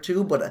spot or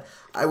 2, but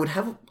I would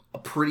have a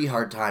pretty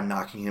hard time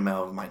knocking him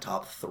out of my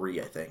top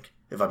 3, I think,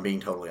 if I'm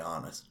being totally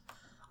honest.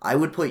 I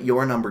would put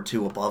your number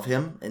 2 above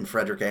him in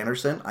Frederik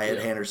Andersen. I had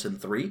Andersen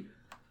 3.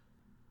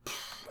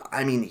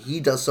 I mean, he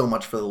does so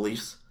much for the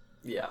Leafs.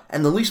 Yeah.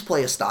 And the Leafs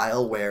play a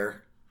style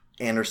where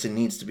Andersen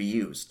needs to be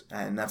used,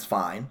 and that's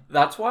fine.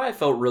 That's why I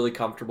felt really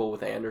comfortable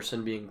with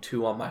Andersen being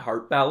 2 on my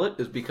heart ballot,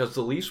 is because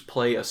the Leafs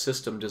play a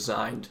system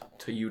designed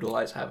to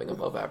utilize having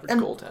above-average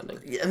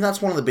goaltending. And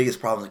that's one of the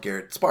biggest problems with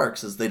Garrett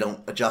Sparks, is they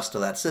don't adjust to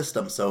that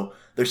system, so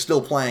they're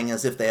still playing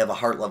as if they have a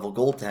heart-level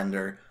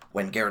goaltender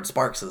when Garrett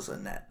Sparks is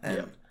in net.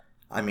 And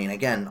I mean,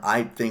 again,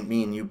 I think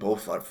me and you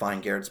both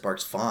find Garrett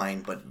Sparks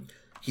fine, but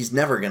he's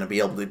never going to be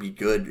able to be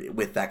good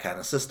with that kind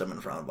of system in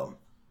front of him.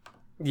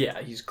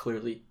 Yeah, he's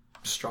clearly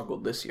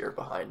struggled this year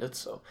behind it,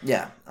 so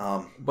yeah.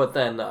 But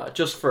then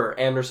just for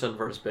Andersen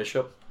versus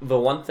Bishop, the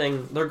one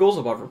thing, their goals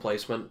above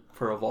replacement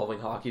for evolving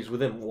hockey is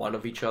within 1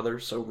 of each other,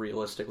 so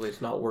realistically it's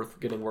not worth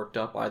getting worked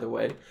up either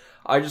way.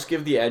 I just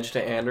give the edge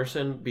to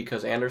Andersen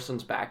because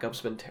Andersen's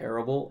backup's been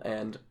terrible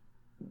and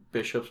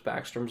Bishop's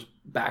Backstrom's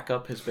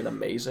backup has been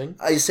amazing.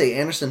 I say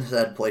Andersen has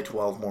had to play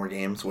 12 more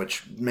games,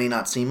 which may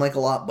not seem like a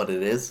lot, but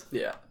it is.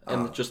 Yeah,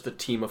 and just the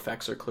team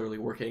effects are clearly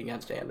working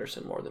against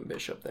Andersen more than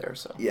Bishop there.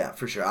 So yeah,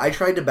 for sure. I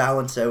tried to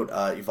balance out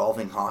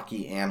evolving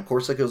hockey and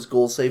Corsica's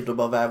goal saved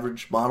above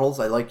average models.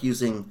 I like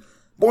using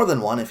more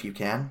than one if you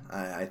can.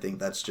 I think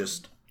that's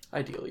just...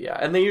 Ideally, yeah.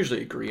 And they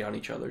usually agree on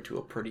each other to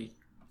a pretty...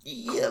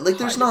 Yeah,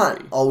 there's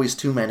not always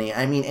too many.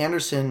 I mean,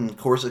 Andersen,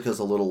 Corsica's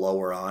a little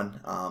lower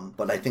on,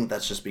 but I think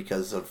that's just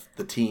because of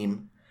the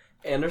team.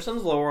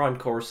 Andersen's lower on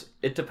course.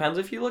 It depends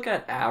if you look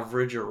at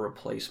average or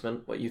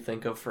replacement, what you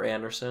think of for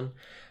Andersen.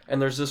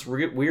 And there's this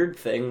weird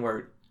thing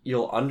where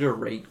you'll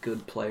underrate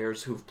good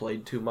players who've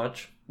played too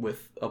much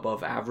with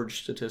above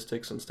average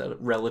statistics instead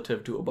of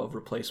relative to above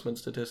replacement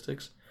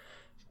statistics.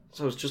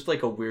 So it's just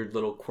a weird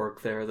little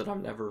quirk there that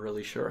I'm never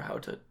really sure how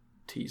to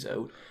tease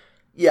out.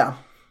 Yeah.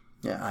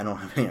 Yeah, I don't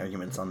have any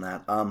arguments on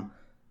that.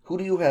 Who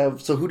do you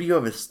have? So who do you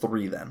have as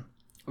 3 then?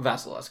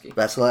 Vasilevsky.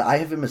 I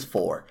have him as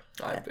 4.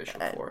 I have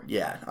Bishop 4.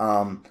 Yeah.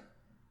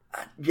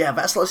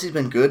 Vasilevsky's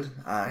been good.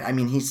 I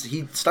mean, he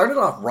started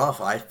off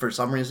rough. For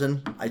some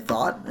reason, I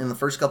thought in the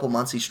first couple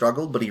months he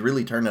struggled, but he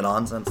really turned it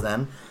on since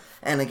then.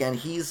 And again,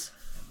 he's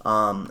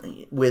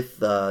with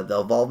the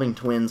Evolving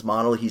Twins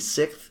model. He's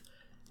 6th,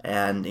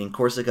 and in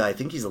Corsica, I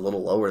think he's a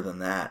little lower than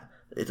that.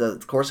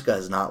 Corsica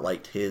has not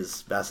liked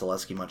his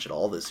Vasilevsky much at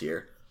all this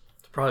year.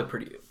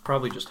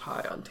 Probably just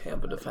high on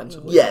Tampa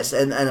defensively. Yes,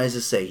 and as I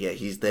say, yeah,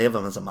 they have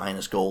him as a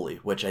minus goalie,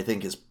 which I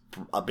think is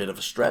a bit of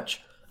a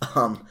stretch.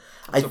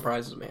 It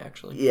surprises me,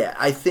 actually. Yeah,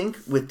 I think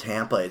with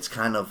Tampa, it's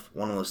kind of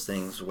one of those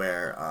things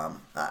where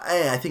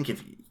I think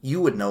if you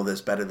would know this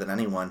better than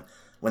anyone,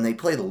 when they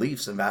play the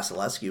Leafs and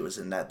Vasilevsky was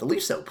in net, the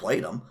Leafs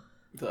outplayed them.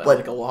 But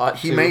But a lot.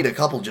 he too. made a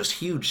couple just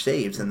huge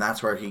saves, and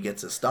that's where he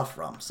gets his stuff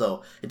from.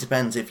 So it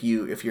depends if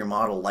your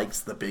model likes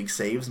the big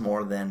saves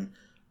more than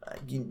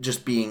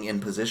just being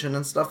in position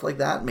and stuff like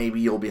that. Maybe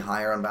you'll be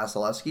higher on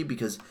Vasilevsky,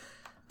 because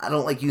I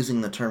don't like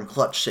using the term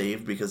clutch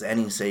save, because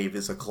any save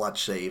is a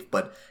clutch save.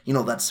 But,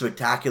 that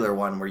spectacular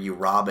one where you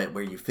rob it,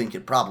 where you think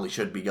it probably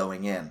should be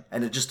going in.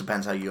 And it just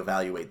depends how you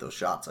evaluate those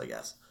shots, I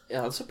guess.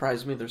 Yeah, it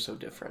surprised me they're so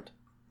different.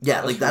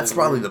 Yeah, that's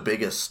probably weird. the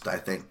biggest, I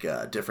think,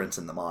 difference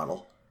in the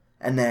model.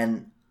 And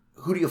then,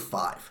 who do you have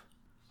 5?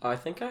 I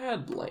think I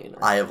had Lane.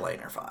 I have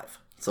Lehner 5.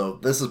 So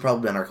this has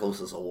probably been our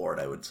closest award,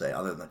 I would say,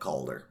 other than the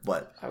Calder.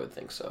 But I would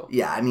think so.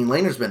 yeah, I mean,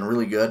 Lehner's been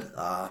really good.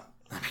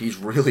 He's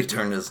really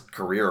turned his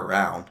career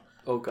around.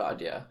 Oh, God,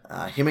 yeah.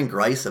 Him and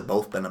Grice have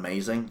both been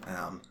amazing.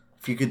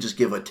 If you could just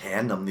give a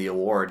tandem the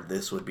award,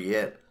 this would be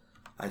it,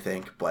 I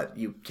think. But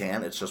you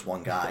can't. It's just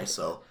one guy,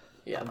 so...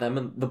 Yeah, them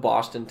and the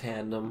Boston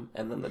tandem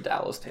and then the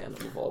Dallas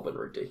tandem have all been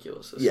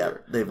ridiculous this Yeah,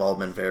 year. they've all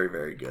been very,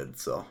 very good.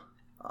 So,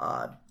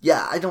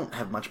 yeah, I don't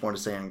have much more to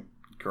say on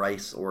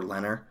Grice or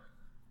Lehner.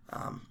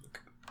 I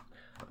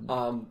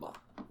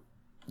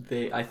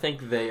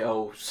think they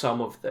owe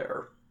some of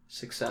their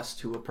success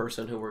to a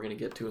person who we're going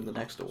to get to in the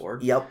next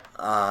award. Yep.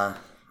 I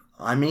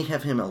may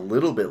have him a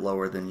little bit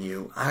lower than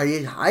you.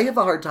 I have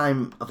a hard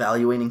time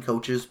evaluating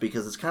coaches,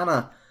 because it's kind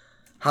of,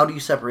 how do you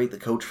separate the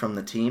coach from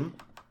the team?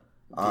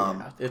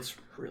 Yeah, it's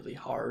really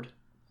hard.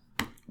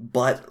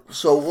 But,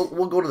 so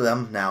we'll go to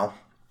them now.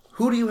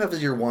 Who do you have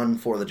as your one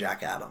for the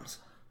Jack Adams?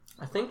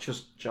 I think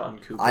just John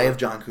Cooper. I have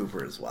John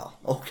Cooper as well.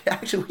 Okay,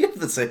 actually, we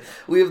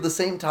have the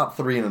same top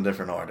 3 in a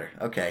different order.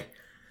 Okay.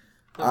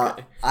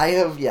 Okay. I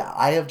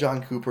have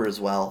John Cooper as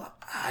well.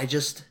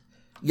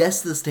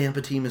 Yes, this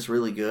Tampa team is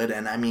really good,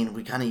 and I mean,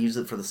 we kind of use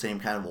it for the same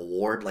kind of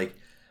award. Like,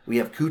 we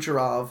have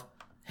Kucherov,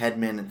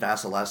 Hedman, and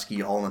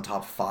Vasilevsky all in the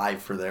top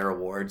 5 for their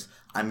awards.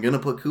 I'm going to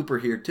put Cooper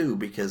here too,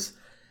 because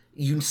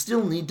you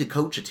still need to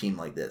coach a team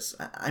like this.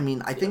 I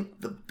mean, I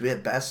think the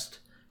best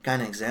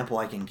kind of example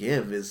I can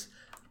give is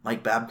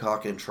Mike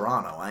Babcock in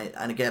Toronto.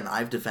 And again,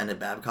 I've defended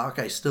Babcock.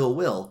 I still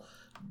will.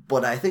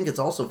 But I think it's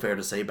also fair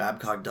to say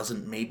Babcock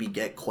doesn't maybe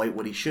get quite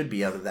what he should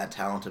be out of that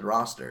talented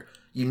roster.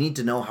 You need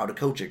to know how to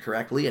coach it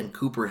correctly, and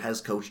Cooper has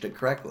coached it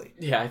correctly.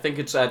 Yeah, I think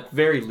it's at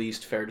very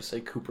least fair to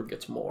say Cooper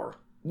gets more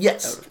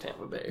Yes. out of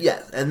Tampa Bay.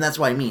 Yes, and that's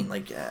what I mean.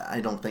 Like,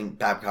 I don't think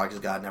Babcock has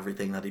gotten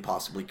everything that he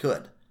possibly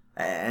could.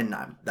 And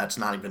that's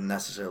not even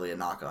necessarily a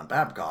knock on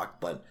Babcock,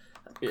 but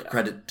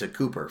credit to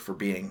Cooper for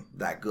being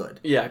that good.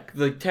 Yeah,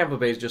 the Tampa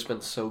Bay's just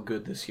been so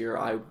good this year.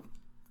 I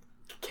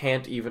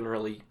can't even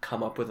really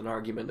come up with an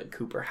argument that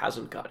Cooper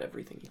hasn't got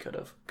everything he could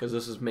have, because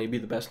this is maybe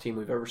the best team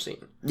we've ever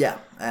seen. Yeah,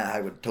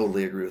 I would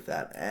totally agree with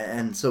that.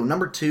 And so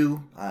number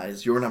 2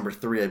 is your number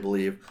 3, I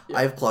believe. Yeah.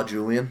 I have Claude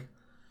Julien.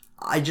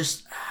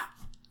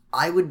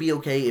 I would be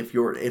okay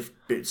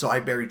so I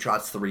bury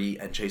Trotz 3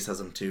 and Chase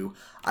has him 2.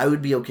 I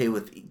would be okay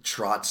with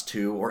Trotz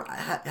 2, or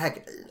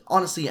heck,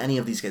 honestly, any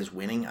of these guys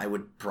winning, I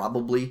would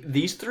probably.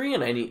 These 3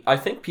 and I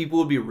think people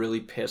would be really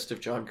pissed if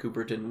John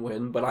Cooper didn't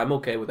win, but I'm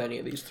okay with any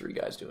of these 3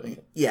 guys doing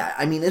it. Yeah,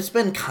 I mean, it's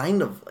been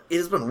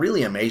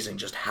really amazing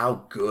just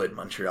how good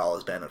Montreal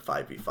has been at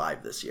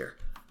 5v5 this year.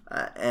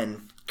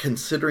 And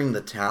considering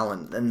the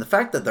talent, and the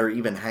fact that they're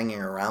even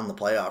hanging around the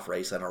playoff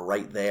race and are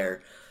right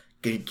there,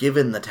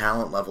 given the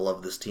talent level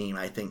of this team,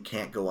 I think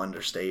can't go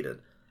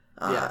understated.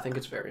 Yeah, I think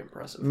it's very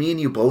impressive. Me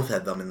and you both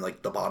had them in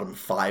like the bottom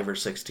 5 or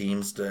 6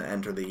 teams to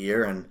enter the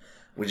year, and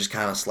we just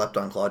kind of slept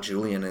on Claude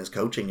Julien and his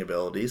coaching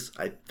abilities,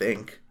 I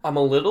think. I'm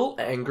a little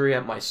angry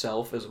at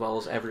myself as well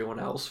as everyone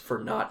else for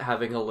not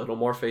having a little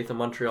more faith in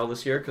Montreal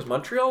this year, because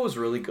Montreal was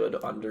really good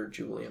under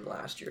Julien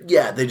last year.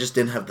 Yeah, they just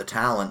didn't have the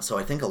talent, so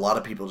I think a lot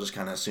of people just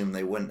kind of assumed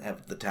they wouldn't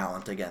have the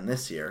talent again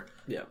this year.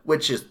 Yeah.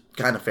 Which is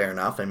kind of fair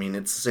enough. I mean,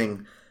 it's the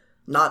same...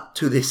 Not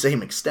to the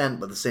same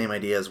extent, but the same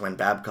idea as when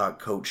Babcock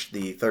coached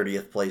the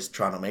 30th place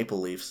Toronto Maple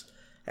Leafs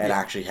and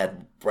actually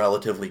had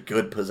relatively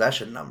good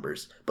possession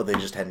numbers, but they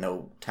just had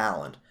no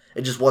talent.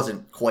 It just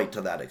wasn't quite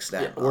to that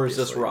extent. Yeah, whereas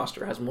this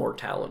roster has more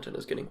talent and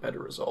is getting better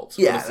results.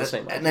 Yeah, it's the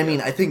same idea. And I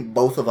mean, I think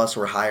both of us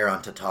were higher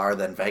on Tatar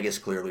than Vegas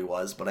clearly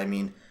was, but I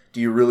mean,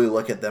 do you really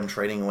look at them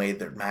trading away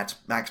their Max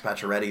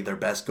Pacioretty, their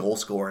best goal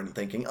scorer, and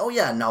thinking, oh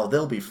yeah, no,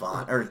 they'll be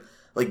fine? Or...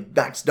 Like,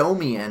 Max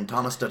Domi and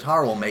Thomas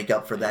Tatar will make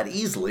up for that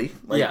easily.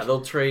 Like, yeah,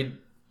 they'll trade,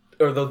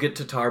 or they'll get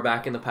Tatar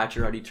back in the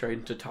Pacioretty trade,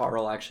 and Tatar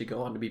will actually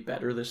go on to be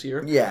better this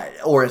year. Yeah,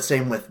 or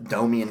same with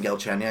Domi and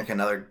Galchenyuk,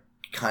 another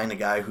kind of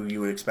guy who you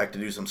would expect to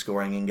do some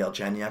scoring in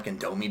Galchenyuk, and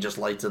Domi just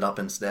lights it up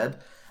instead.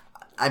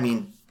 I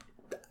mean,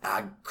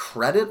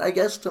 credit, I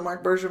guess, to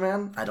Marc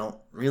Bergevin. I don't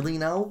really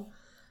know.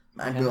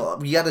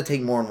 You got to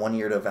take more than 1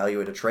 year to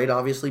evaluate a trade,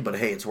 obviously, but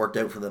hey, it's worked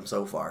out for them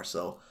so far,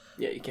 so...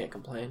 Yeah, you can't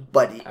complain.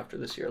 But after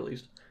this year, at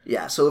least.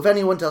 Yeah, so if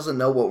anyone doesn't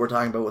know what we're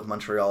talking about with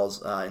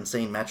Montreal's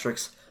insane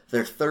metrics,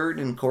 they're 3rd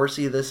in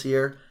Corsi this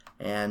year,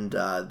 and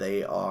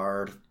they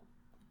are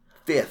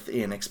 5th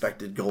in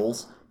expected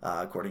goals,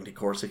 according to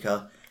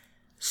Corsica.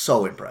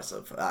 So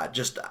impressive. I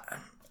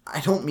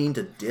don't mean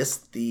to diss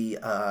the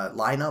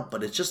lineup,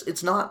 but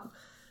it's not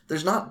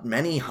there's not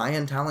many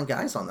high-end talent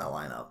guys on that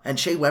lineup. And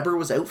Shea Weber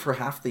was out for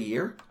half the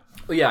year.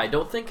 Well, yeah, I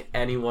don't think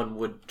anyone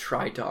would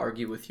try to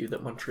argue with you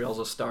that Montreal's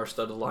a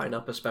star-studded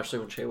lineup, especially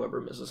when Shea Weber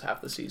misses half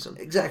the season.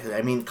 Exactly.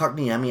 I mean,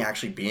 Kotkaniemi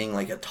actually being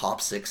like a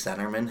top 6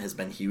 centerman has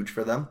been huge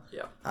for them.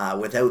 Yeah.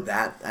 Without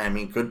that, I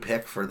mean, good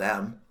pick for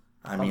them.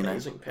 I mean,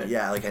 Amazing pick.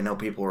 Yeah, like I know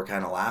people were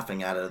kind of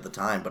laughing at it at the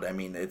time, but I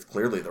mean, it's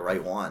clearly the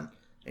right one,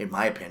 in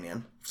my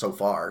opinion, so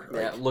far.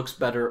 Yeah, it looks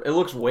better. It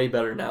looks way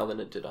better now than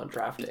it did on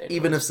draft day.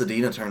 Even if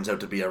Zadina turns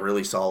out to be a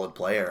really solid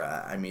player,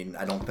 I mean,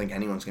 I don't think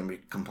anyone's going to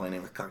be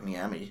complaining with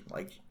Kotkaniemi.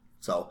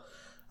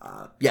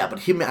 But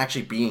him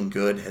actually being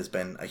good has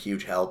been a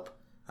huge help.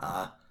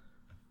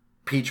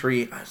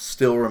 Petrie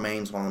still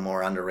remains one of the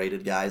more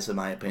underrated guys, in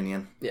my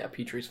opinion. Yeah,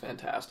 Petrie's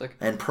fantastic.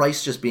 And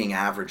Price just being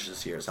average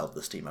this year has helped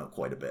this team out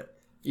quite a bit.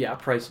 Yeah,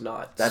 Price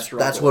not. That's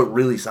what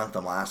really sunk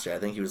them last year. I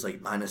think he was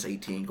like minus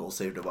 18 goals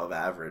saved above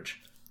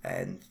average,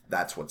 and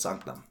that's what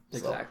sunk them.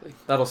 Exactly. So,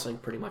 that'll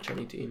sink pretty much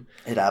any team.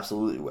 It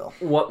absolutely will.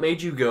 What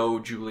made you go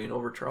Julian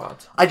over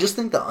Trotz? I just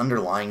think the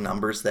underlying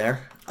numbers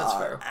there. That's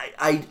fair.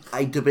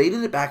 I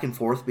debated it back and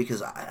forth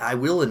because I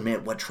will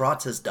admit what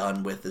Trotz has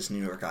done with this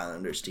New York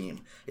Islanders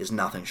team is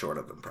nothing short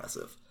of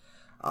impressive.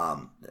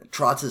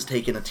 Trotz has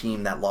taken a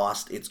team that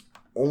lost its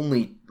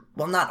only...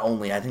 Well, not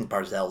only, I think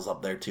Barzell's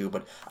up there too,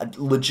 but a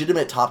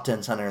legitimate top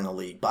 10 center in the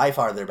league, by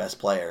far their best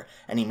player,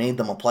 and he made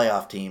them a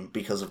playoff team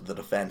because of the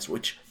defense,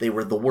 which they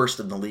were the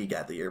worst in the league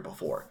at the year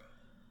before.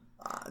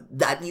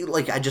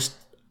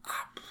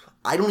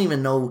 I don't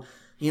even know,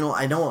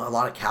 I know a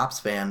lot of Caps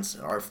fans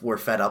were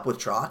fed up with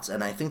Trotz,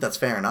 and I think that's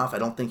fair enough. I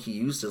don't think he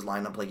used his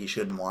lineup like he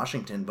should in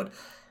Washington, but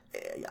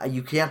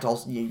you can't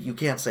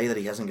say that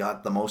he hasn't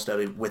got the most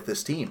out of with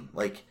this team.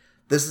 Like,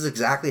 this is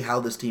exactly how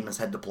this team has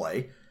had to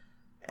play.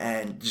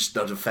 And just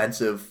a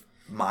defensive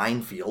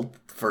minefield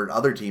for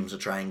other teams to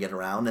try and get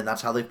around, and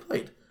that's how they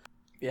played.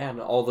 Yeah,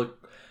 and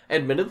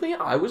admittedly,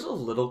 I was a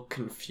little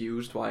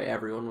confused why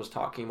everyone was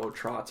talking about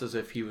Trotz as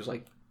if he was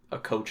like a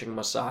coaching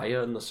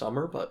messiah in the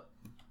summer, but...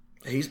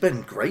 He's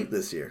been great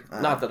this year.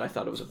 Not that I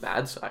thought it was a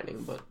bad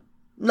signing, but...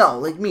 No,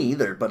 like me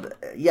either, but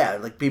yeah,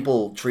 like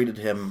people treated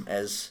him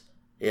as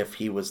if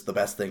he was the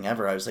best thing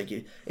ever. I was like,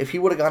 if he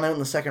would have gone out in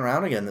the second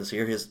round again this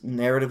year, his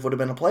narrative would have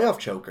been a playoff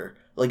choker,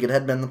 like it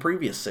had been the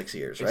previous 6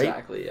 years, right?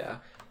 Exactly, yeah.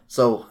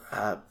 So,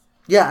 I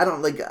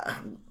don't like...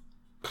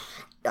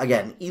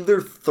 again,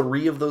 either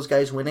 3 of those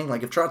guys winning,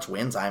 like if Trotz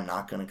wins, I'm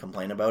not going to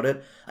complain about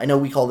it. I know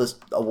we call this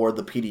award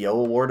the PDO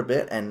award a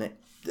bit, and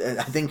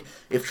I think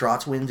if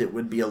Trotz wins, it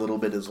would be a little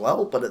bit as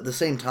well, but at the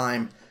same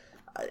time,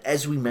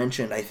 as we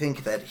mentioned, I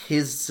think that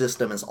his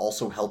system has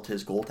also helped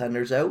his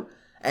goaltenders out.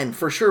 And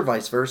for sure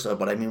vice versa,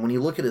 but I mean, when you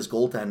look at his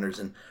goaltenders,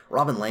 and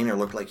Robin Lehner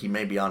looked like he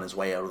may be on his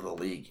way out of the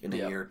league in a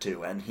year or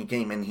two, and he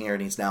came in here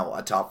and he's now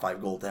a top 5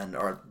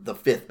 goaltender, or the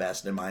 5th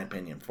best in my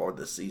opinion for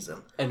this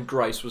season. And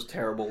Greiss was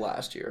terrible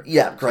last year.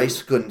 Yeah,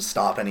 Greiss couldn't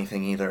stop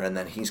anything either, and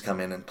then he's come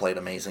in and played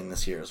amazing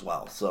this year as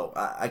well. So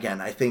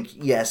again, I think,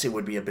 yes, it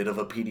would be a bit of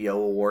a PDO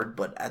award,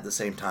 but at the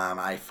same time,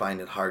 I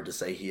find it hard to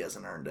say he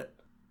hasn't earned it.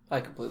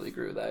 I completely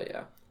agree with that,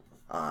 yeah.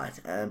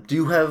 Do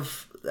you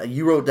have...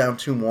 you wrote down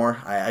 2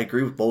 more. I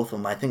agree with both of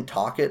them. I think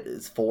Tocchet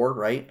is 4,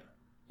 right?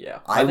 Yeah.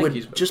 I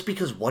would, just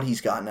because what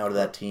he's gotten out of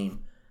that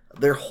team.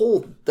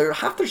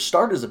 Half their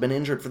starters have been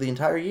injured for the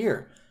entire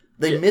year.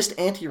 They missed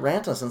Antti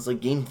Ranta since like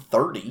game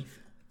 30,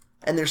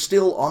 and they're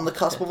still on the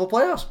cusp of a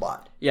playoff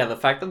spot. Yeah, the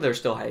fact that they're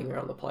still hanging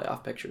around the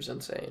playoff picture is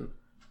insane.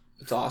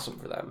 It's awesome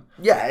for them.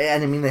 Yeah,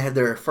 and I mean, they had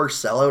their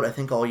first sellout, I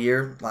think, all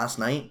year last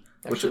night.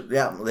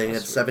 They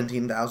had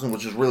 17,000,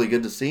 which is really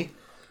good to see.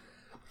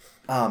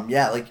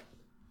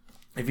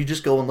 If you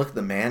just go and look at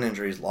the man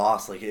injuries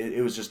lost, like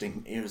it was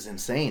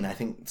insane. I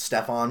think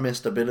Stefan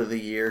missed a bit of the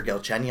year.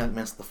 Galchenyuk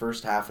missed the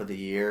first half of the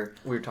year.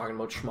 We were talking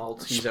about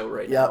Schmaltz. He's out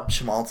right now. Yep,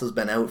 Schmaltz has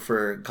been out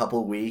for a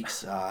couple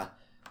weeks.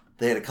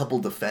 They had a couple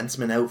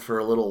defensemen out for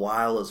a little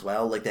while as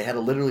well. Like they had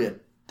I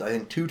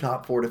think 2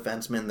 top 4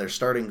 defensemen, their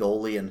starting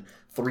goalie, and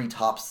 3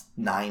 top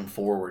 9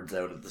 forwards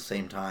out at the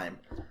same time.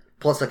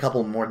 Plus a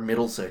couple more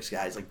middle 6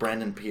 guys like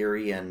Brandon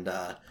Peary and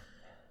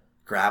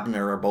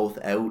Grabner are both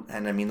out,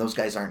 and I mean those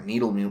guys aren't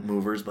needle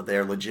movers, but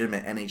they're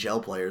legitimate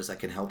NHL players that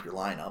can help your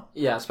lineup.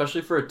 Yeah,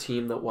 especially for a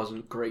team that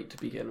wasn't great to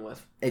begin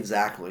with.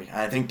 Exactly.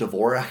 I think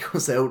Dvorak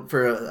was out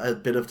for a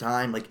bit of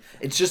time. Like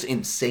it's just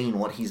insane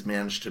what he's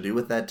managed to do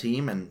with that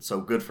team, and so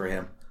good for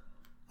him.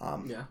 I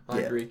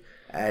agree.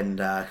 And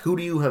who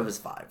do you have as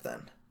 5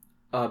 then?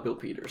 Bill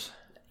Peters.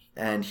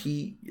 And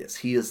he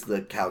is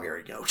the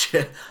Calgary coach.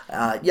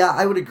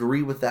 I would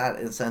agree with that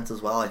in a sense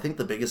as well. I think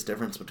the biggest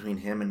difference between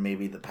him and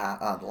maybe the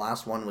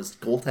last one was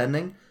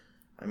goaltending.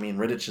 I mean,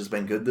 Rittich has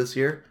been good this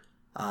year,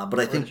 but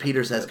I think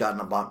Peters has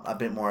gotten a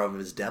bit more of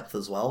his depth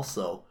as well.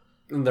 So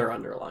their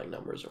underlying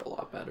numbers are a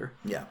lot better.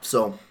 Yeah.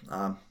 So,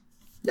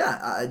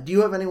 do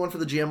you have anyone for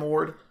the GM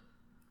award?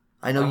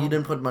 I know you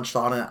didn't put much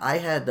thought in it. I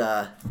had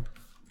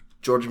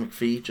George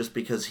McPhee just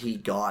because he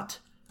got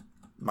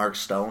Mark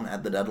Stone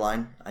at the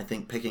deadline. I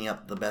think picking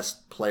up the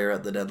best player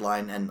at the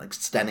deadline and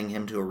extending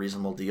him to a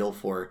reasonable deal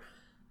for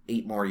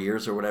 8 more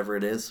years or whatever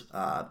it is,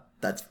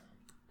 that's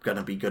going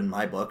to be good in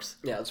my books.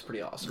 Yeah, it's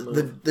pretty awesome.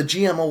 The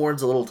GM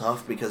award's a little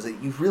tough because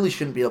you really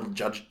shouldn't be able to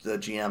judge the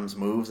GM's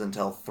moves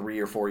until 3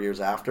 or 4 years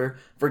after.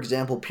 For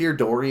example, Pierre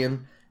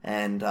Dorian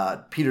and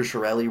Peter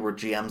Chiarelli were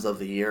GMs of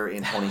the year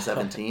in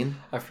 2017.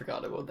 I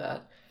forgot about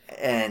that.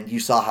 And you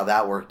saw how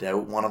that worked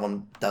out. One of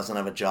them doesn't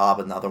have a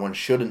job, and the other one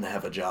shouldn't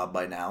have a job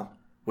by now,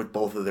 with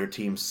both of their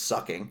teams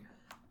sucking.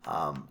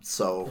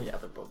 So yeah,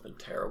 they've both been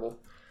terrible.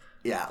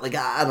 Yeah, like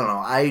I don't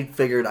know. I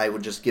figured I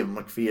would just give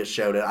McPhee a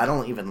shout out. I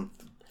don't even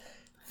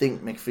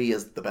think McPhee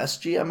is the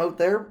best GM out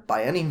there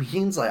by any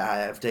means. I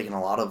have taken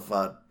a lot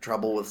of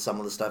trouble with some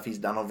of the stuff he's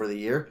done over the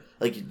year,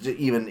 like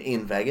even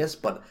in Vegas.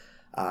 But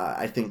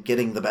I think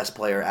getting the best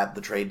player at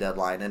the trade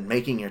deadline and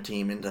making your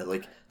team into,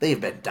 like,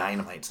 they've been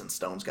dynamite since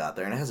Stone's got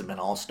there, and it hasn't been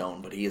all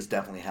Stone, but he has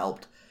definitely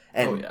helped.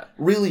 And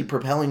really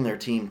propelling their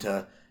team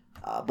to,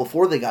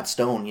 before they got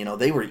Stone, you know,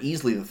 they were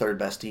easily the third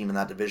best team in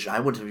that division. I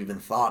wouldn't have even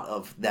thought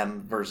of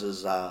them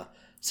versus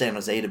San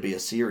Jose to be a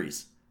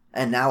series.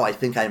 And now I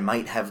think I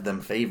might have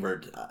them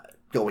favored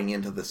going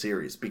into the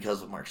series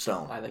because of Mark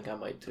Stone. I think I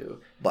might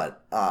too.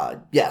 But,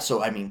 yeah,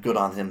 so, I mean, good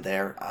on him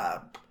there.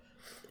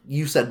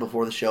 You said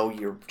before the show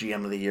your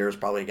GM of the year is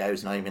probably a guy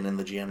who's not even in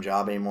the GM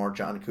job anymore,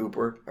 Steve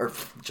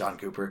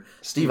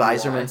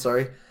Yzerman,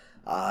 sorry.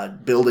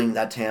 Building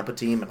that Tampa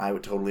team, and I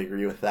would totally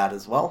agree with that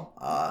as well.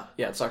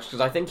 Yeah, it sucks because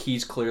I think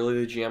he's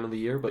clearly the GM of the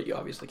year, but you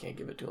obviously can't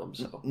give it to him.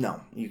 So no,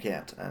 you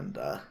can't. And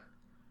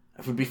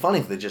it would be funny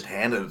if they just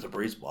handed it to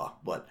Brisebois,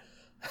 but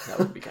that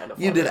would be kind of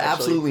fun. You did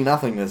absolutely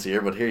nothing this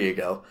year, but here you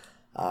go.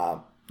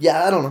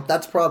 Yeah, I don't know.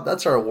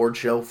 That's our award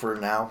show for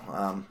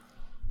now.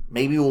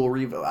 Maybe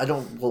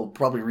we'll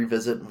probably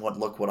revisit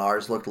what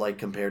ours looked like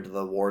compared to the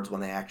awards when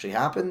they actually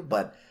happened,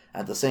 but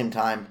at the same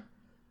time,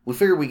 we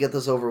figured we get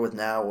this over with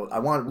now.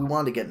 We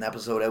wanted to get an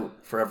episode out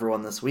for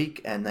everyone this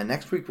week, and then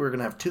next week we're going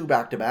to have 2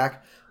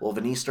 back-to-back. We'll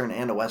have an Eastern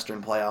and a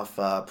Western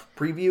playoff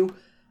preview.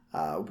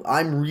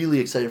 I'm really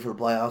excited for the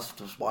playoffs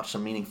to watch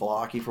some meaningful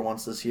hockey for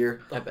once this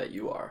year. I bet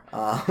you are.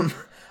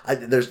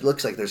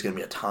 Looks like there's going to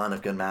be a ton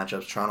of good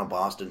matchups.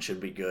 Toronto-Boston should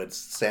be good.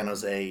 San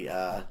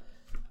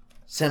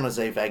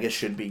Jose Vegas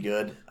should be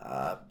good.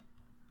 I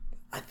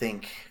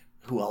think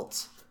who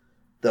else?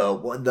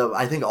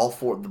 I think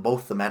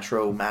both the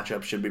Metro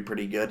matchups should be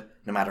pretty good,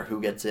 no matter who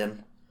gets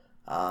in.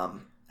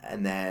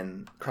 And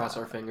then cross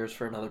our fingers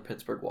for another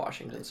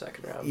Pittsburgh-Washington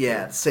second round.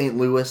 Yeah, St.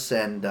 Louis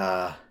and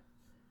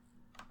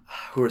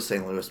who are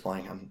St. Louis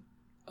playing on?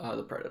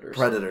 The Predators.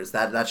 Predators.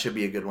 That should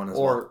be a good one as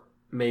well. Or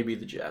maybe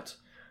the Jets.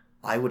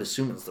 I would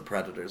assume it's the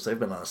Predators. They've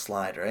been on a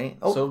slide, right?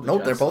 Oh, so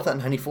nope, they're both at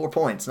 94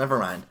 points. Never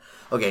mind.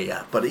 Okay,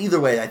 yeah. But either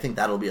way, I think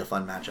that'll be a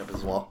fun matchup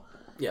as well.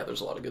 Yeah, there's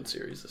a lot of good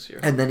series this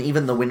year. And then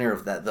even the winner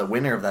of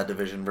that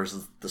division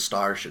versus the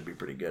Stars should be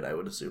pretty good, I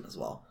would assume as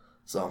well.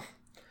 So,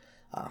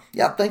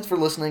 yeah, thanks for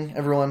listening,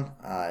 everyone.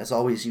 As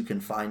always, you can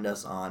find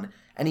us on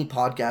any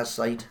podcast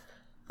site,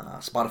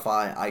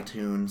 Spotify,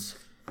 iTunes,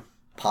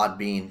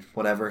 Podbean,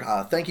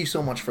 whatever. Thank you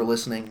so much for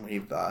listening.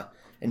 We've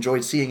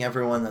enjoyed seeing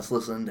everyone that's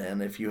listened,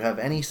 and if you have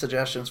any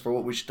suggestions for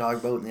what we should talk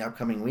about in the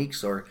upcoming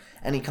weeks or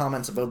any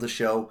comments about the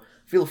show,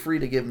 feel free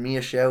to give me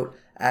a shout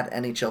at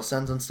NHL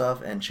Sends and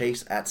Stuff and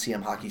Chase at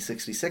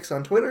CMHockey66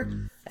 on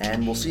Twitter,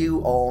 and we'll see you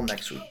all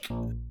next week.